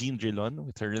 Miss Jean Drilon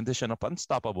with her rendition of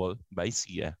Unstoppable by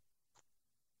Sia.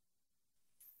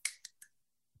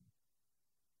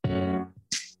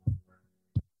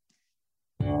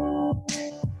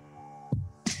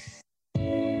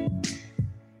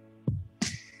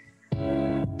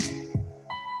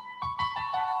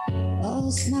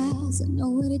 'cause I know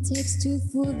what it takes to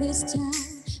fool this town.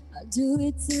 I'll do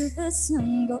it till the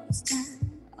sun goes down,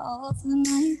 all the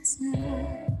night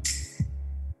time.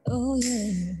 Oh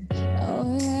yeah,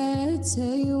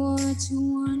 tell you what you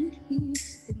wanna hear.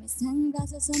 Give me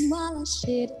sunglasses on while I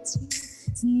shed a tear.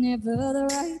 It's never the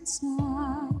right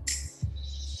time.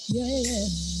 Yeah.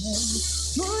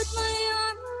 Put my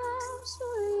arm around,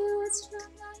 show you what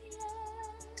strong I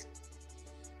am.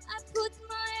 I put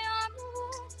my arm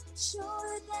around, show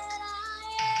you that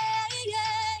I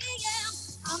am.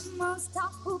 I'm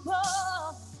unstoppable.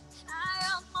 I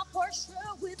am a Porsche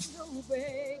with no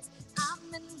brakes. I'm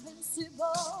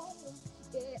invincible.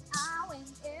 Yeah, I win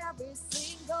every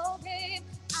single game.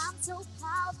 I'm so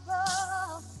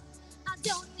powerful. I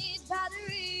don't need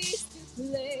batteries to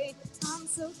play. I'm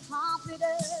so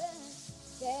confident.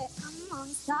 Yeah, I'm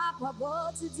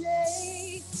unstoppable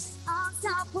today.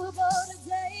 Unstoppable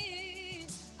today.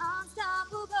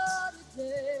 Unstoppable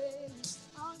today.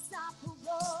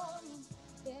 Unstoppable.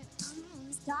 Yeah, I'm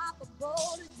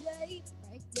unstoppable today.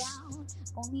 Right down.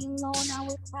 Only alone I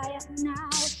will cry out now.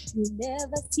 You'll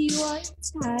never see what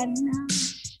you're tired now.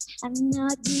 I'm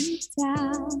not deep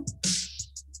down.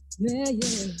 Yeah.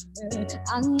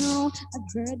 I know, I've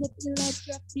heard that you let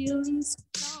your feelings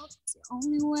go. It's the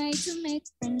only way to make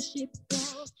friendship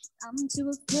grow. I'm too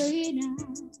afraid now.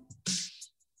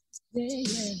 Yeah.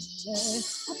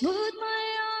 I put my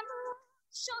arm around,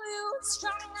 show you how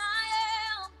strong I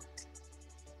am.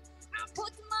 I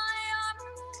put my arm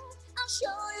around, I'll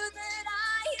show you that I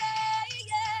am.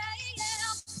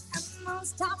 I'm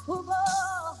unstoppable.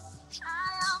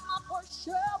 I am a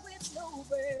Porsche with no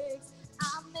brakes.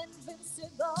 I'm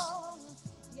invincible.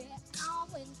 Yeah, I'll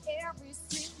win every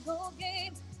single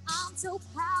game. I'm so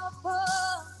powerful.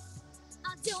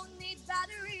 I don't need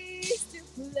batteries to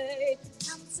play.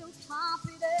 I'm so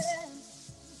confident.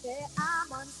 Yeah,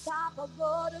 I'm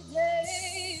unstoppable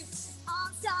today.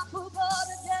 Unstoppable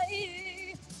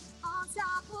today.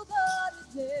 Unstoppable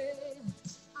today.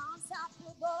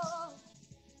 Unstoppable.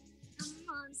 I'm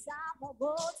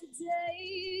unstoppable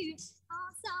today.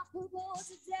 Unstoppable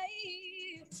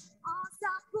today.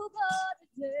 Unstoppable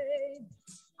today.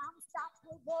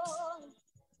 Unstoppable.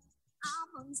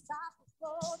 I'm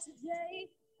unstoppable today.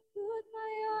 Put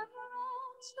my arm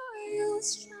around, show you how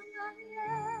strong I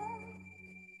am.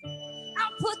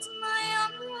 I'll put my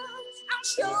arm around, I'll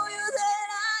show you that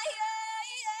I am.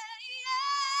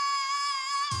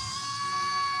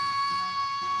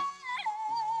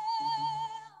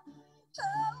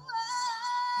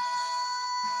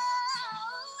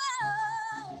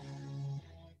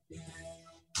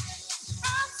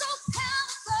 I'm so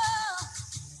powerful.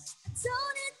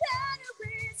 Don't need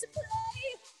batteries to play.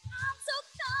 I'm so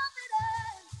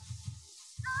confident.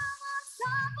 I'm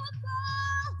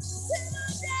unstoppable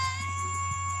today.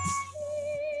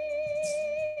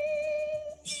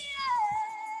 Yeah.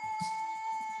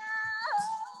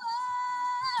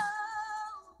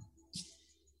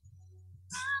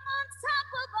 I'm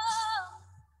unstoppable.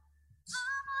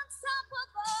 I'm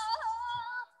unstoppable.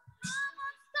 I'm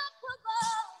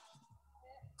unstoppable.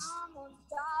 I'm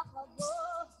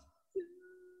unstoppable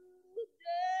today.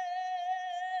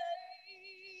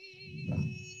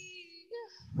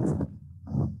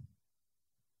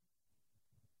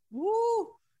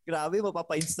 Woo! Grabe,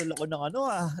 mapapa-install ako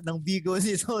ng Bigo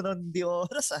dito ng di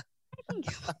oras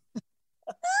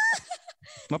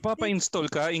Mapapa-install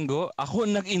ka, Ingo? Ako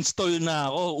nag-install na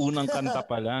ako. Unang kanta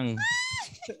pa lang.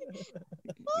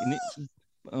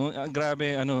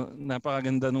 Grabe,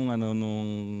 napakaganda nung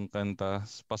kanta.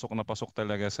 Pasok na pasok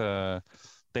talaga sa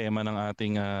tema ng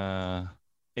ating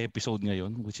episode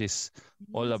ngayon, which is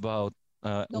all about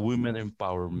women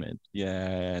empowerment.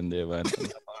 Yan, di ba?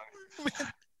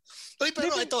 Uy,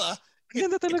 pero ito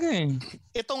ganda talaga eh.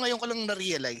 Ito ngayon ko lang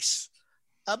na-realize.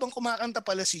 Habang kumakanta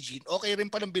pala si Jean, okay rin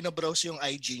palang binabrowse yung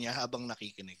IG niya habang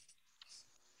nakikinig.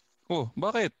 Oh,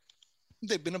 bakit?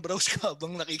 Hindi, binabrowse ka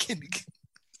habang nakikinig.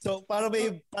 So, para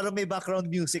may background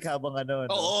music habang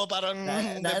Oo, parang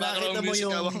nakita mo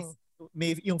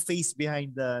yung face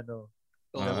behind the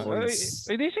voice.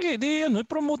 Sige,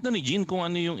 promote na ni Jean kung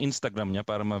ano yung Instagram niya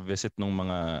para ma-visit ng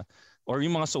mga or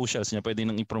yung mga socials niya, pwede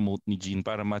nang i-promote ni Jean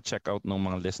para ma-check out ng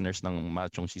mga listeners ng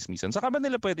Machong Chismisan. Saka ba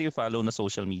nila pwede i-follow na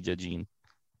social media, Jean?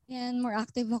 And more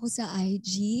active ako sa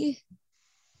IG,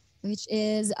 which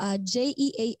is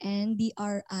JEANDRILON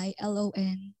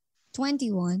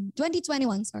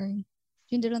 2021, sorry.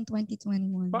 June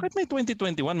 2021. Bakit may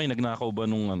 2021? May nagnakaw ba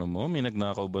nung May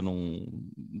nagnakaw ba nung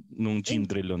Jean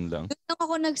Drilon lang? Doon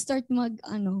ako nag-start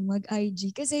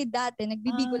mag-IG. Kasi dati,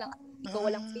 nagbibigo lang.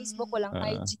 Walang Facebook, walang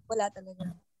IG, wala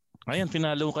talaga. Ayan,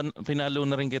 pinalo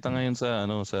na rin kita ngayon sa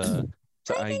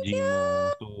sa IG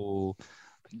mo. So,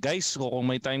 guys, kung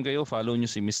may time kayo, follow nyo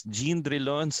si Miss Jean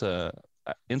Drilon sa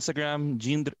Instagram.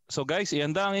 So guys,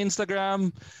 ihanda ang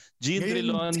Instagram. Jean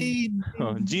Drilon.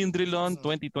 Jean Drilon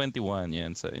 2021.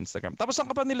 Yan sa Instagram. Tapos saan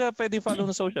ka pa nila pwede follow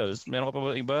na socials? Meron ka pa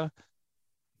ba iba?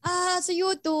 Sa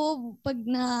YouTube, pag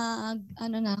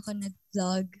ako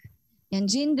nag-vlog. Yan,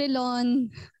 Jean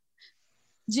Drilon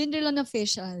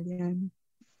Official. Yan.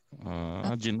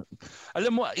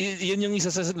 Alam mo, yan yung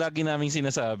isa sa lagi naming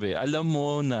sinasabi. Alam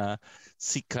mo na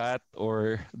sikat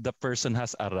or the person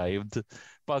has arrived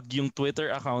pag yung Twitter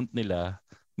account nila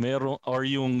merong, or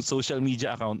yung social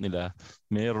media account nila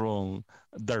merong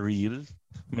the real,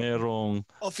 merong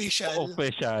official.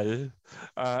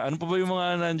 Ano pa ba yung mga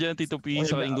nandyan, Tito P,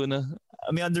 sa Ingo na?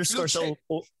 May underscore sa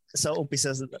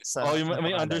umpisa.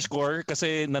 May underscore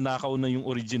kasi nanakaw na yung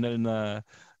original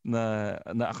na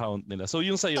account nila. So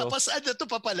yung sa'yo. Tapos to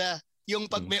pa pala, yung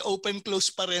pag may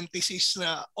open-close parenthesis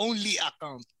na only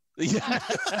account.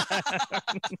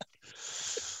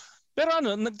 Pero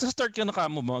nag-start ka na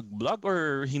kamo mag-vlog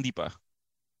or hindi pa?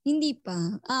 Hindi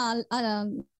pa.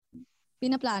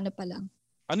 Pinaplano pa lang.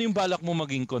 Ano yung balak mo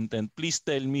maging content? Please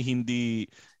tell me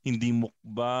hindi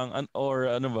mukbang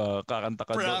or kakanta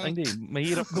ka doon. Hindi,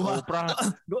 mahirap prank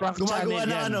gumagawa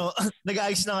ng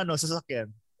nag-aayos ng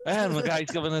sasakyan. Ayan, mag-aayos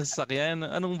ka ba ng sasakyan?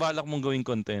 Anong balak mong gawing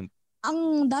content?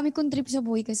 Ang dami kong trip sa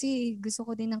buhay kasi gusto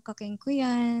ko din ng kakeng ko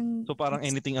yan. So parang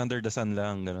anything under the sun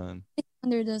lang, gano'n?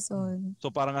 Under the sun. So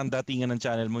parang ang datingan ng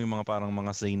channel mo yung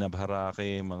mga Zainab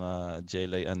Harake, mga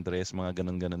Jelay Andres, mga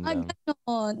ganun-ganun lang.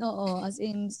 Gano'n, oo. As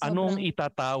in, anong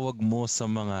itatawag mo sa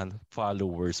mga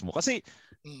followers mo? Kasi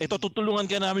ito, tutulungan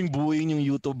ka namin buuin yung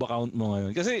YouTube account mo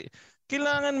ngayon. Kasi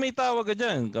kailangan may tawag ka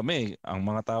dyan. Kami, ang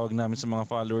mga tawag namin sa mga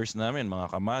followers namin, mga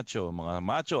kamacho, mga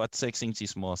macho at sexing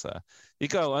chismosa.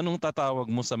 Ikaw, anong tatawag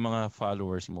mo sa mga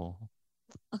followers mo?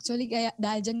 Actually,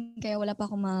 dahil dyan, kaya wala pa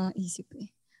akong maisip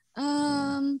eh.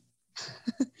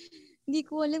 Hindi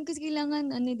ko alam kasi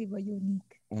kailangan, di ba,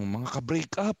 unique. Mga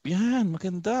ka-break up, yan,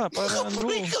 maganda. Para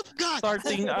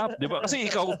starting up, di ba?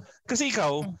 Kasi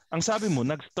ikaw, ang sabi mo,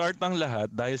 nag-start ang lahat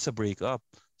dahil sa breakup.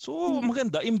 So,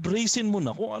 maganda, embracein mo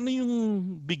na kung ano yung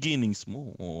beginnings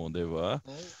mo, di ba?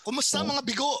 Kumusta mga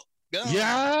bigo?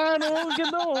 Yan,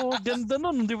 ganda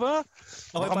nun, di ba?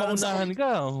 Baka maunahan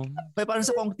ka. Parang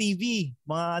sa Kong TV,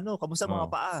 kamusta mga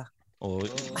paa?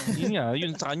 Yun nga,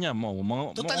 yun sa kanya.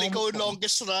 Total, ikaw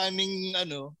longest running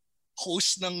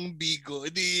host ng Bigo.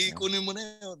 Hindi kunin mo na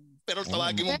yun. Pero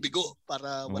tawagin mo Bigo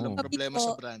para walang problema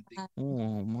sa branding.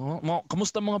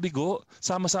 Kamusta mga Bigo?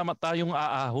 Sama-sama tayong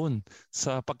aahon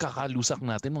sa pagkakalusak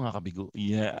natin mga kabigo.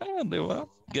 Yeah, di ba?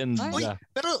 Ganda. Uy,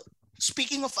 pero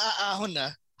speaking of aahon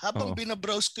habang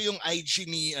binabrowse ko yung IG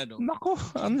ni Nako,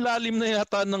 ang lalim na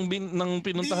yata ng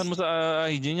pinuntahan mo sa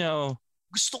IG niya.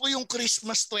 Gusto ko yung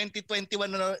Christmas 2021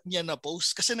 na niya na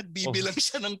post kasi nagbibilang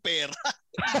siya ng pera.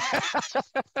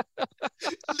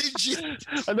 Legit.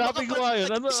 Hanapin ko nga yun.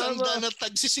 Sanda na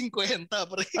tag si 50,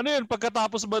 pre. Ano yun?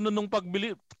 Pagkatapos ba nung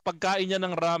pagkain niya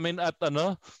ng ramen at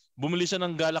bumili siya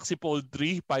ng Galaxy Fold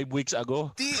 3 5 weeks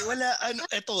ago? Wala.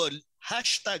 Eto,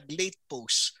 #late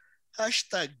post.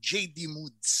 #JD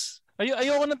Moods.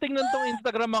 Ayoko nang tingnan tong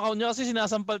Instagram account niya kasi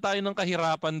sinasampal tayo ng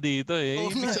kahirapan dito eh.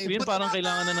 Ibig sabihin parang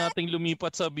kailangan na nating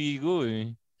lumipat sa Bigo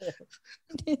eh.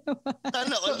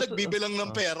 Sana all nagbibilang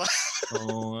ng pera.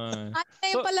 Oo nga.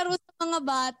 Tayo palaro sa mga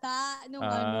bata.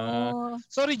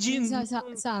 Sorry, Jean.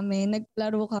 Sa amin,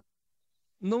 nagplaro ka.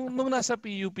 Nung nasa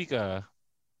PUP ka,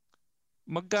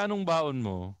 magkanong baon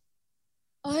mo?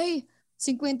 Ay,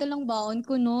 50 lang baon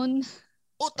ko nun.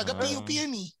 Taga PUP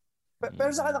yan eh.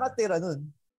 Pero saan ka nakatira nun?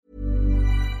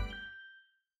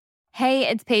 Hey,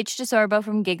 it's Paige DeSorbo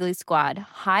from Giggly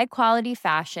Squad. High quality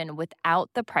fashion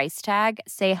without the price tag.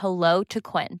 Say hello to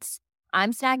Quince.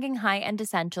 I'm snagging high-end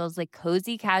essentials like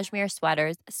cozy cashmere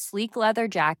sweaters, sleek leather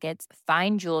jackets,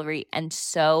 fine jewelry, and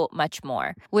so much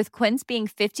more. With Quince being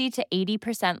 50 to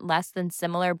 80% less than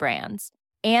similar brands.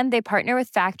 And they partner with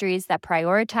factories that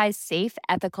prioritize safe,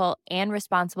 ethical, and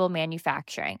responsible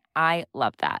manufacturing. I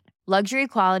love that. Luxury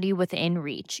quality within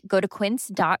reach. Go to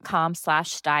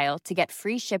quince.com/style to get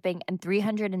free shipping and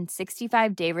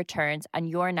 365-day returns on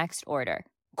your next order.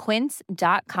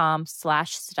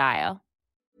 Quince.com/style.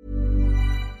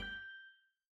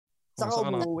 Saka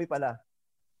umuwi pala.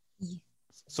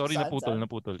 Sorry,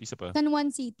 naputol. Isa pa. San Juan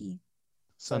City.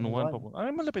 San Juan pa po. Ay,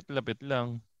 malapit-lapit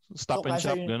lang. Stop and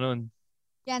shop, ganun.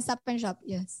 Yan, stop and shop,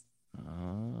 yes.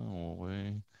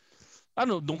 Okay.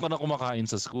 Doon ka na kumakain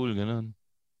sa school, ganun?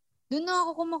 Doon na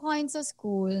ako kumakain sa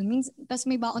school. Tapos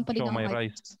may baon pa rin ako. May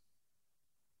rice.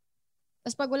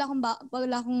 Tapos pag wala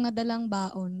akong nadalang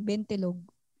baon, bentilog.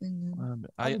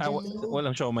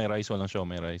 Walang siomai rice.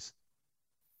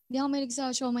 Hindi ako mahilig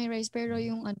sa siomai rice, pero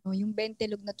yung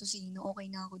bentelog na tocino,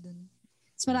 okay na ako dun.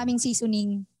 Mas maraming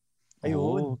seasoning.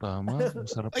 Ayun. Tama.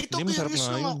 Masarap. Ay, ito curious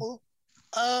lang ako.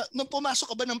 Nung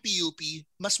pumasok ka ba ng PUP,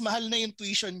 mas mahal na yung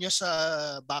tuition nyo sa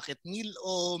bucket meal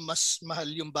o mas mahal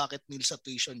yung bucket meal sa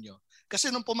tuition nyo?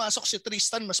 Kasi nung pumasok si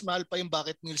Tristan, mas mahal pa yung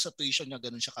bucket meal sa tuition niya.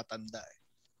 Ganun siya katanda eh.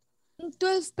 12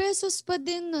 pesos pa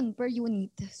din nun per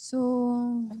unit. So,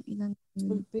 ilan?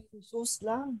 12 pesos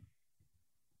lang.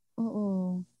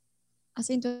 Oo. As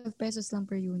in 12 pesos lang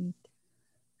per unit.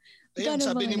 Ayun,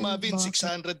 sabi ni Mavin,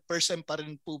 600% pa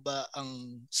rin po ba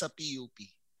ang sa PUP?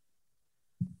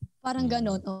 Parang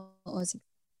ganon. Oo,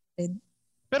 600.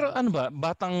 Pero ano ba,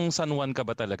 batang San Juan ka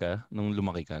ba talaga nung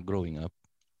lumaki ka, growing up?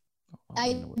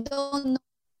 I don't know.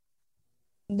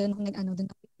 Doon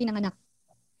pinanganak.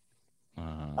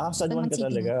 San Juan ka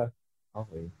talaga.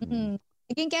 Okay.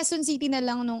 Naging Quezon City na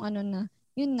lang nung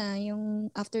yun na,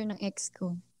 yung after ng ex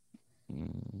ko.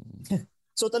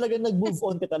 So talagang nag-move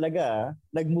on ka talaga.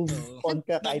 Nag-move on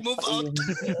ka kahit nag-move out.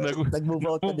 Nag-move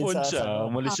out ka din sa siya.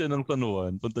 Umalis siya ng San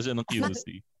Juan. Punta siya ng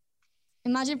QC.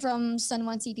 Imagine from San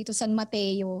Juan City to San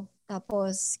Mateo.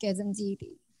 Tapos Quezon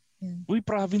City. Yeah. Uy,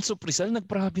 province of Rizal?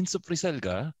 Nag-province of Rizal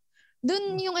ka?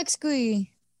 Doon yung ex ko eh.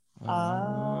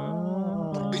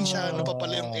 Probinsyano pa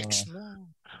pala yung ex mo.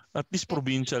 At least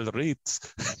provincial rates.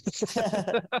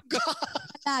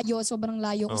 Layo, sobrang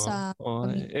layo ko sa...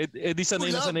 Di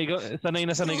sanay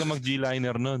na sanay ka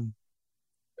mag-G-liner nun.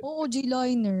 Oo,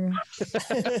 G-liner.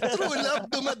 True Love,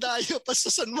 dumadayo pa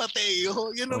sa San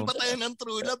Mateo. Yun ang batayan ng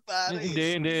True Love, pare.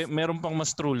 Hindi. Meron pang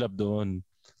mas True Love doon.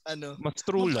 Ano? Mas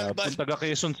True Love, kung taga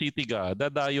Quezon City ka,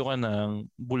 dadayo ka ng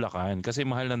Bulacan kasi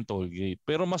mahal ng toll gate.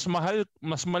 Pero mas mahal,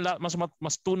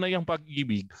 mas tunay ang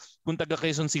pag-ibig kung taga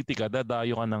Quezon City ka,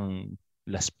 dadayo ka ng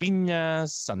Las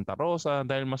Piñas, Santa Rosa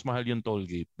dahil mas mahal yung toll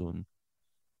gate doon.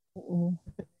 Oo.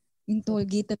 Yung toll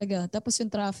gate talaga. Tapos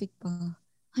yung traffic pa.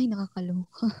 Ay,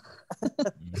 nakakaloka.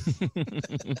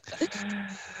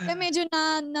 Kaya medyo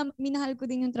minahal ko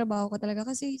din yung trabaho ko talaga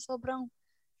kasi sobrang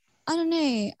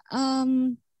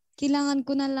kailangan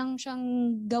ko na lang siyang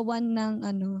gawan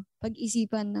ng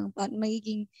pag-isipan ng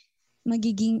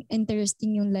magiging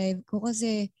interesting yung life ko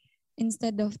kasi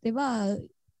instead of, 'di ba,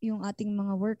 yung ating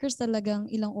mga workers talagang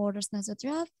ilang oras na sa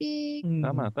traffic.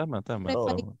 Tama.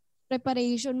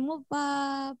 Preparation mo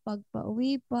pa,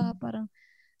 pagpa-uwi pa, parang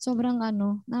sobrang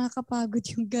nakakapagod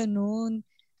yung ganun.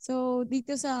 So,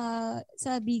 dito sa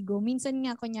Bigo, minsan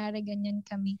nga kunyari ganyan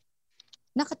kami.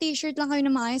 Naka-t-shirt lang kayo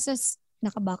na maayos,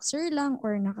 naka-boxer lang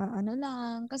or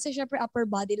lang. Kasi syempre upper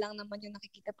body lang naman yung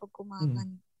nakikita pag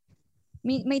kumakan.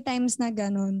 May times na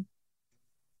ganun.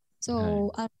 So,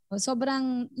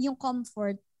 sobrang yung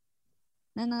comfort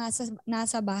na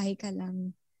nasa bahay ka lang.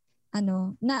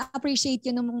 Na-appreciate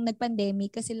yun nung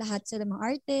nag-pandemic kasi lahat sila mga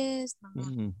artists,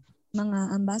 mga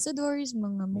ambassadors,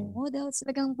 mga models,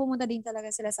 talagang pumunta din talaga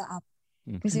sila sa app.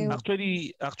 Kasi,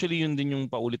 actually yun din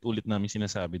yung paulit-ulit namin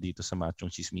sinasabi dito sa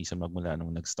Machong Chismisan magmula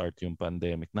nung nag-start yung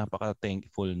pandemic.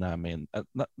 Napaka-thankful namin. At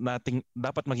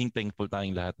dapat maging thankful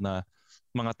tayong lahat na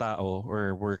mga tao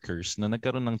or workers na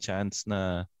nagkaroon ng chance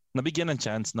na nabigyan ng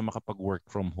chance na makapag-work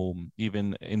from home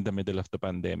even in the middle of the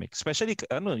pandemic. Especially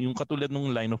yung katulad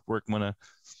nung line of work mo na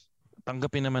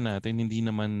tanggapin naman natin, hindi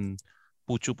naman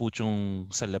putyo-putyong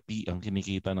salapi ang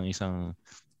kinikita ng isang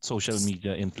social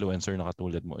media influencer na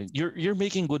katulad mo. You're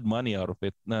making good money out of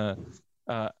it na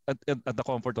at the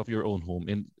comfort of your own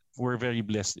home, and we're very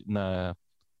blessed na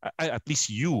at least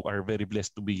you are very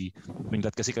blessed to be doing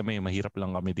that kasi kami mahirap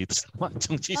lang kami dito sa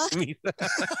Machong Chismis.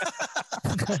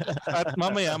 At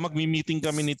mamaya magmi-meeting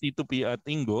kami ni Tito P at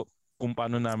Ingo kung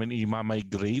paano namin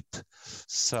i-migrate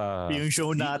sa yung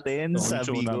show natin sa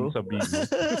Bigo.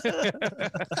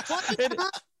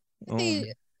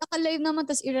 Naka-live naman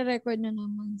tapos i-record na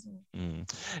naman. So.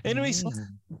 Anyways,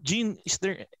 Jean, is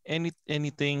there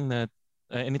anything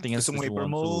else that you want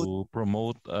to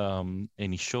promote?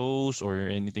 Any shows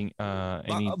or anything?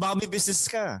 Baka may business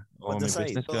ka on the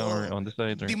side. Or on the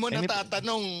side. Hindi mo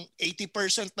natatanong,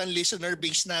 80% ng listener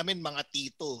base namin mga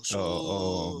tito.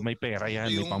 So, may pera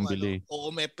yan, may pambili.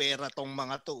 May pera tong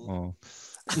mga to.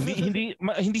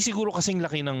 Hindi siguro kasing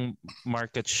laki ng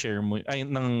market share mo ay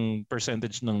ng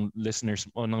percentage ng listeners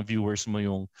o ng viewers mo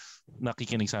yung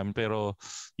nakikinig sa amin, pero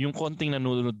yung konting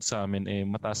nanonood sa amin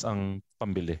mataas ang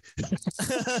pambili.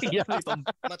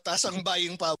 Mataas ang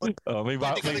buying power. May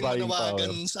buying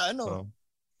power.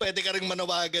 Pwede ka ring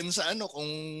manawagan sa kung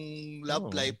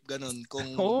love life ganun,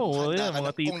 kung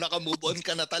kung naka-move on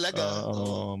ka na talaga.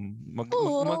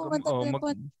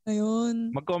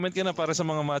 Mag-comment ka na para sa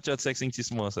mga macho at sexing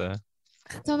chismosa.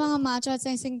 Sa mga macho at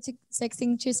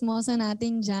sexing chismosa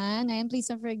natin dyan, and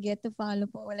please don't forget to follow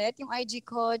po ulit yung IG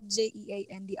ko,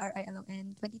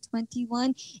 JEANDRILON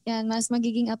 2021. Yan, mas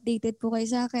magiging updated po kayo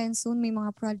sa akin. Soon may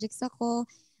mga projects ako.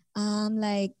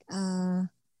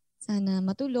 Sana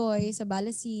matuloy sa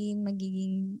Balasin,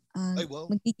 magigig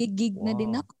na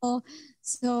din ako.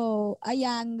 So,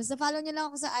 ayan, basta follow niyo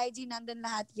lang ako sa IG, nandun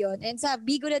lahat yon. And sa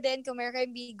Bigo na din, kung meron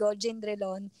kayong Bigo,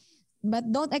 Jindrelon. But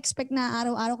don't expect na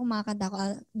araw-araw kumakanta ako.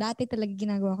 Dati talaga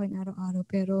ginagawa ko yung araw-araw.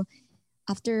 Pero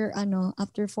after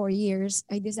 4 years,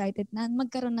 I decided na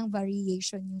magkaroon ng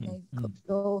variation yung live ko.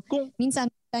 So,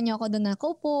 minsan niyo ako doon na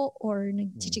kopo or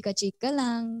nagchichika-chika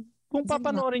lang. Kung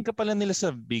papanoorin ka pala nila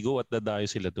sa Bigo at dadayo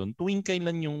sila doon, tuwing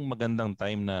kailan yung magandang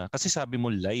time na, kasi sabi mo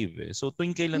live eh. So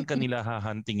tuwing kailan ka nila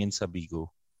hahantingin sa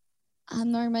Bigo?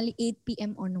 Normally 8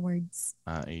 p.m. onwards.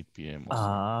 8 p.m.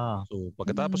 So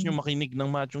pagkatapos nyo makinig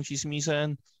ng Machong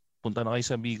Chismisan, punta na kayo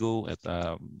sa Bigo at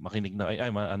makinig na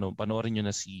panoorin nyo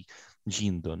na si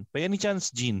Jean doon. By any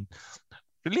chance, Jean,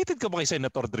 related ka ba kay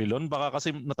Senator Drilon? Baka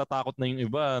kasi natatakot na yung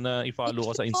iba na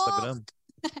i-follow ka sa Instagram.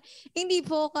 Hindi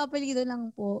po, kapalido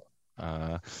lang po.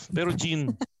 Pero Jean,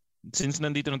 since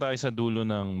nandito na tayo sa dulo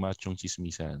ng Machong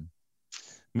Chismisan,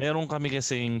 meron kami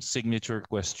kasing signature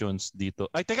questions dito.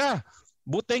 Ay, teka!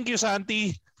 Thank you,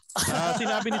 Santi.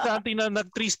 Sinabi ni Santi na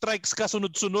nag 3 strikes ka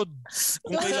sunod-sunod.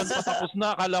 Kung kailan patapos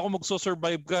na, akala ko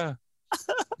magso-survive ka.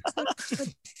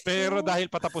 Pero dahil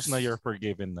patapos na, you're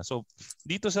forgiven na. So,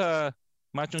 dito sa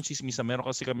Machong Chismisan, meron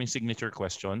kasi kaming signature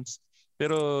questions.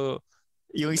 Pero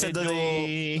yung isa doon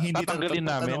hindi tatanggalin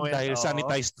namin dahil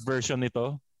sanitized version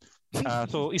nito.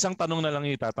 So isang tanong na lang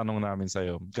itatanong namin sa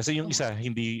iyo kasi yung isa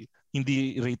hindi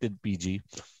rated PG.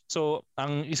 So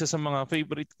ang isa sa mga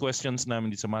favorite questions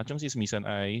namin dito sa Machong Chismisan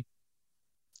ay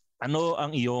ano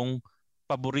ang iyong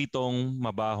paboritong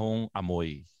mabahong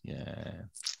amoy?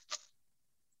 Yeah.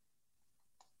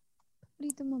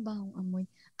 Paboritong mabahong amoy.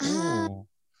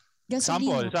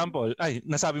 Gasolina. Sample. Ay,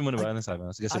 nasabi mo na ba?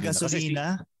 Gasolina.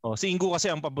 Gasolina? Si Ingo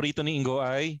kasi ang paborito ni Ingo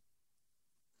ay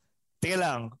Teka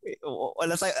lang.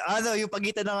 Wala tayo. Yung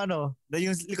pagitan ng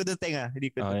yung likod ng tenga.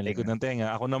 Likod ng tenga.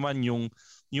 Ako naman yung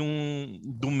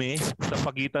dumi sa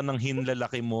pagitan ng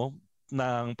hinlalaki mo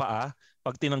ng paa.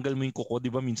 Pag tinanggal mo yung kuko,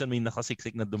 di ba minsan may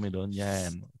nakasiksik na dumi doon.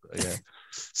 Yan. Ayan.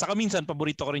 Saka minsan,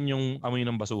 paborito ko rin yung amoy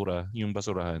ng basura. Yung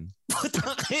basurahan.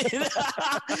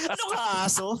 Ano ka,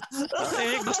 aso?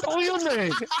 Gusto ko yun eh.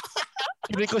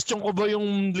 I-question ko ba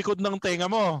yung likod ng tenga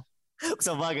mo?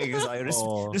 Sa bagay,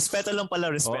 respeto lang pala.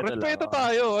 Respeto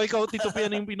tayo. Ikaw, Tito P,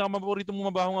 ano yung pinakamaborito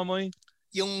mong mabahong amoy?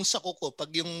 Yung sa kuko,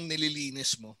 pag yung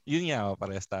nililinis mo. Yun nga,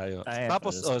 parehas tayo.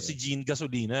 Tapos, si Jean,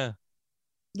 gasolina.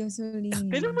 Gasolina.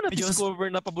 Kailan mo na-discover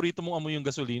na paborito mong amoy yung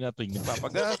gasolina tuwing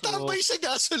nagpapagas? Tambay sa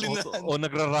gasolina. O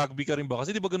nagra-rugby ka rin ba?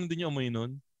 Kasi di ba ganun din yung amoy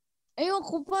nun?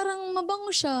 Ayoko, parang mabango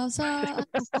siya sa...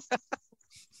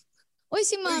 Oy,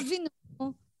 si Marvin.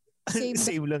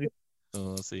 Same lang.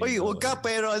 Oy, huwag ka,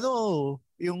 pero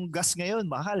yung gas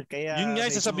ngayon, mahal. Kaya yun nga,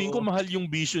 sasabihin ko, mahal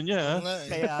yung bisyo niya.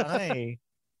 Kaya nga eh.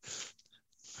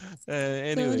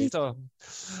 Anyway, so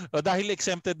dahil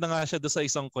exempted na nga siya doon sa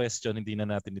isang question, hindi na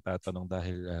natin itatanong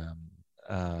dahil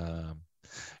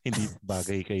hindi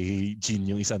bagay kay Jean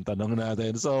yung isang tanong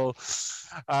natin. So,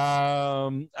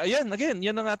 ayan, again,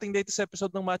 yan ang ating latest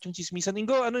episode ng Machong Chismisan.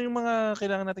 Ingo, ano yung mga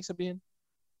kailangan nating sabihin?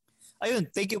 Ayun,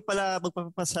 thank you pala.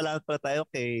 Magpapasalamat pala tayo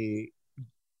kay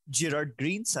Gerard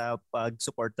Green sa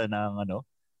pagsuporta ng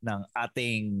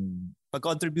ating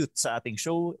pag-contribute sa ating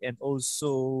show, and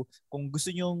also kung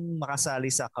gusto nyong makasali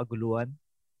sa kaguluhan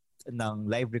ng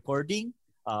live recording,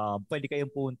 pwede kayong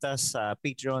punta sa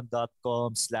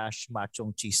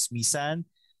patreon.com/machongchismisan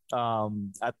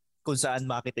at kung saan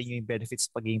makita nyo yung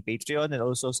benefits pagiging Patreon. And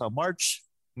also sa March,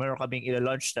 meron kaming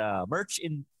ila-launch na merch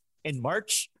in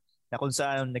March na kung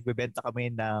saan nagbebenta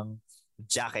kami ng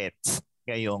jackets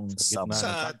ngayong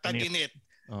sa tag-init.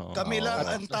 Kami lang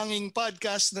ang tanging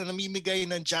podcast na namimigay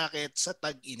ng jacket sa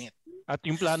tag-init. At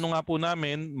yung plano nga po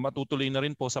namin, matutuloy na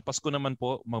rin po. Sa Pasko naman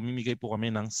po, mamimigay po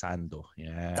kami ng sando.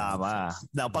 Yan. Tama.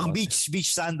 Pang beach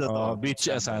sando to.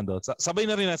 Beach sando. Sabay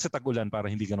na rin natin sa tag-ulan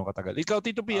para hindi ganun katagal. Ikaw,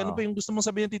 Tito P, ano pa yung gusto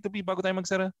mong sabihin, Tito P, bago tayo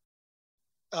magsara?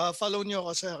 Follow nyo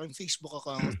ako sa aking Facebook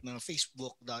account na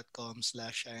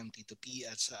facebook.com/IamTitoP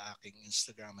at sa aking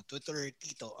Instagram at Twitter,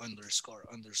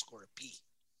 Tito__P.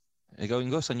 Ikaw,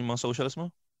 Ingo, saan yung mga socials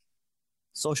mo?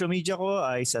 Social media ko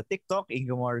ay sa TikTok,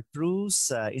 Ingomar Cruz,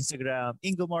 sa Instagram,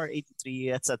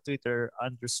 Ingomar83, at sa Twitter,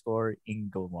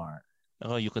 _Ingomar.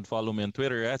 You can follow me on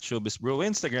Twitter at ShowbizBro,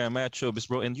 Instagram at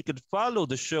ShowbizBro, and you can follow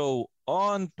the show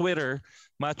on Twitter,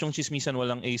 Machong Chismisan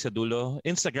walang A sa dulo,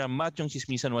 Instagram, Machong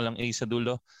Chismisan walang A sa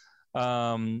dulo.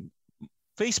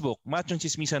 Facebook, Machong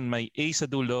Chismisan, may A sa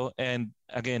dulo. And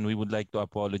again, we would like to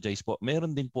apologize po.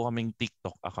 Meron din po kaming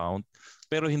TikTok account.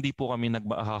 Pero hindi po kami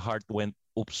heart went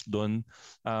oops doon.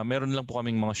 Meron lang po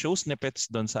kaming mga show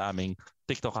snippets doon sa aming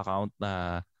TikTok account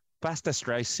na fastest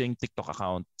rising TikTok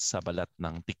account sa balat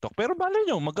ng TikTok. Pero malay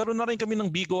nyo, magkaroon na rin kami ng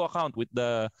Bigo account with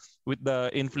the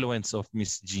influence of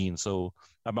Miss Jean. So,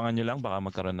 abangan nyo lang, baka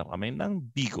magkaroon na kami ng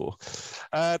Bigo.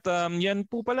 At yan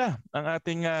po pala ang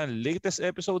ating latest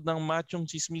episode ng Machong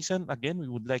Chismisan. Again, we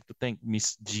would like to thank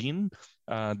Miss Jean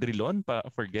Drilon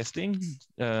for guesting.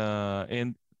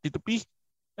 And Tito P.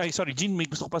 Ay, sorry, Jean, may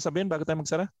gusto ko pa sabihin bago tayo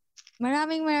magsara?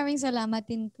 Maraming salamat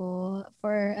din po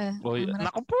for...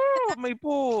 Naku po, may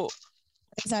po.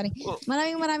 Sorry.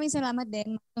 Maraming salamat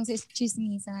din sa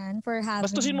Chismisan for having...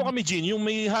 Bastusin mo kami, Jean. Yung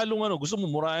may halong gusto mo,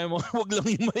 murahin mo. Huwag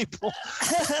lang yung may po.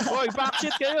 Hoy,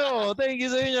 backshit kayo. Thank you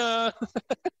sa inyo.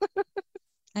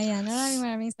 Ayan,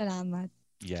 maraming salamat.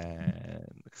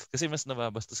 Yan. Kasi mas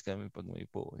nababastos kami pag may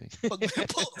po. Pag may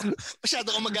po, masyado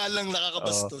ka magalang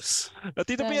nakakabastos.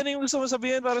 Tito P, ano yung gusto mo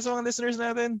sabihin para sa mga listeners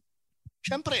natin?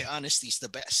 Siyempre, honesty is the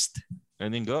best.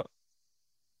 Ano yung go?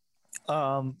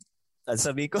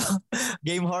 Sabi ko,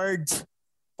 game hard,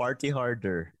 party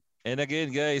harder. And again,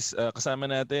 guys, kasama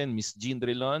natin Miss Jean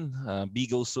Drilon,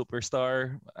 Bigo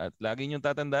Superstar. At lagi niyong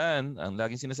tatandaan, ang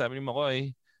laging sinasabi ni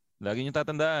Makoy, lagi niyong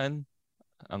tatandaan,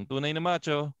 ang tunay na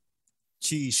macho,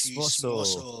 Chismoso.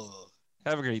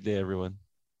 Have a great day, everyone.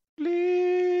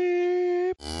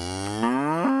 Bleep.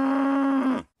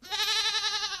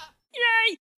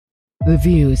 The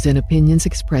views and opinions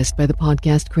expressed by the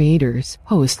podcast creators,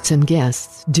 hosts, and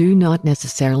guests do not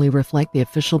necessarily reflect the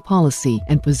official policy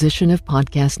and position of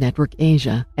Podcast Network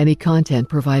Asia. Any content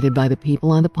provided by the people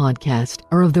on the podcast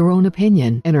are of their own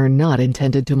opinion and are not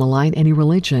intended to malign any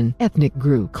religion, ethnic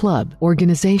group, club,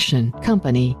 organization,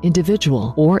 company,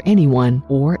 individual, or anyone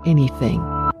or anything.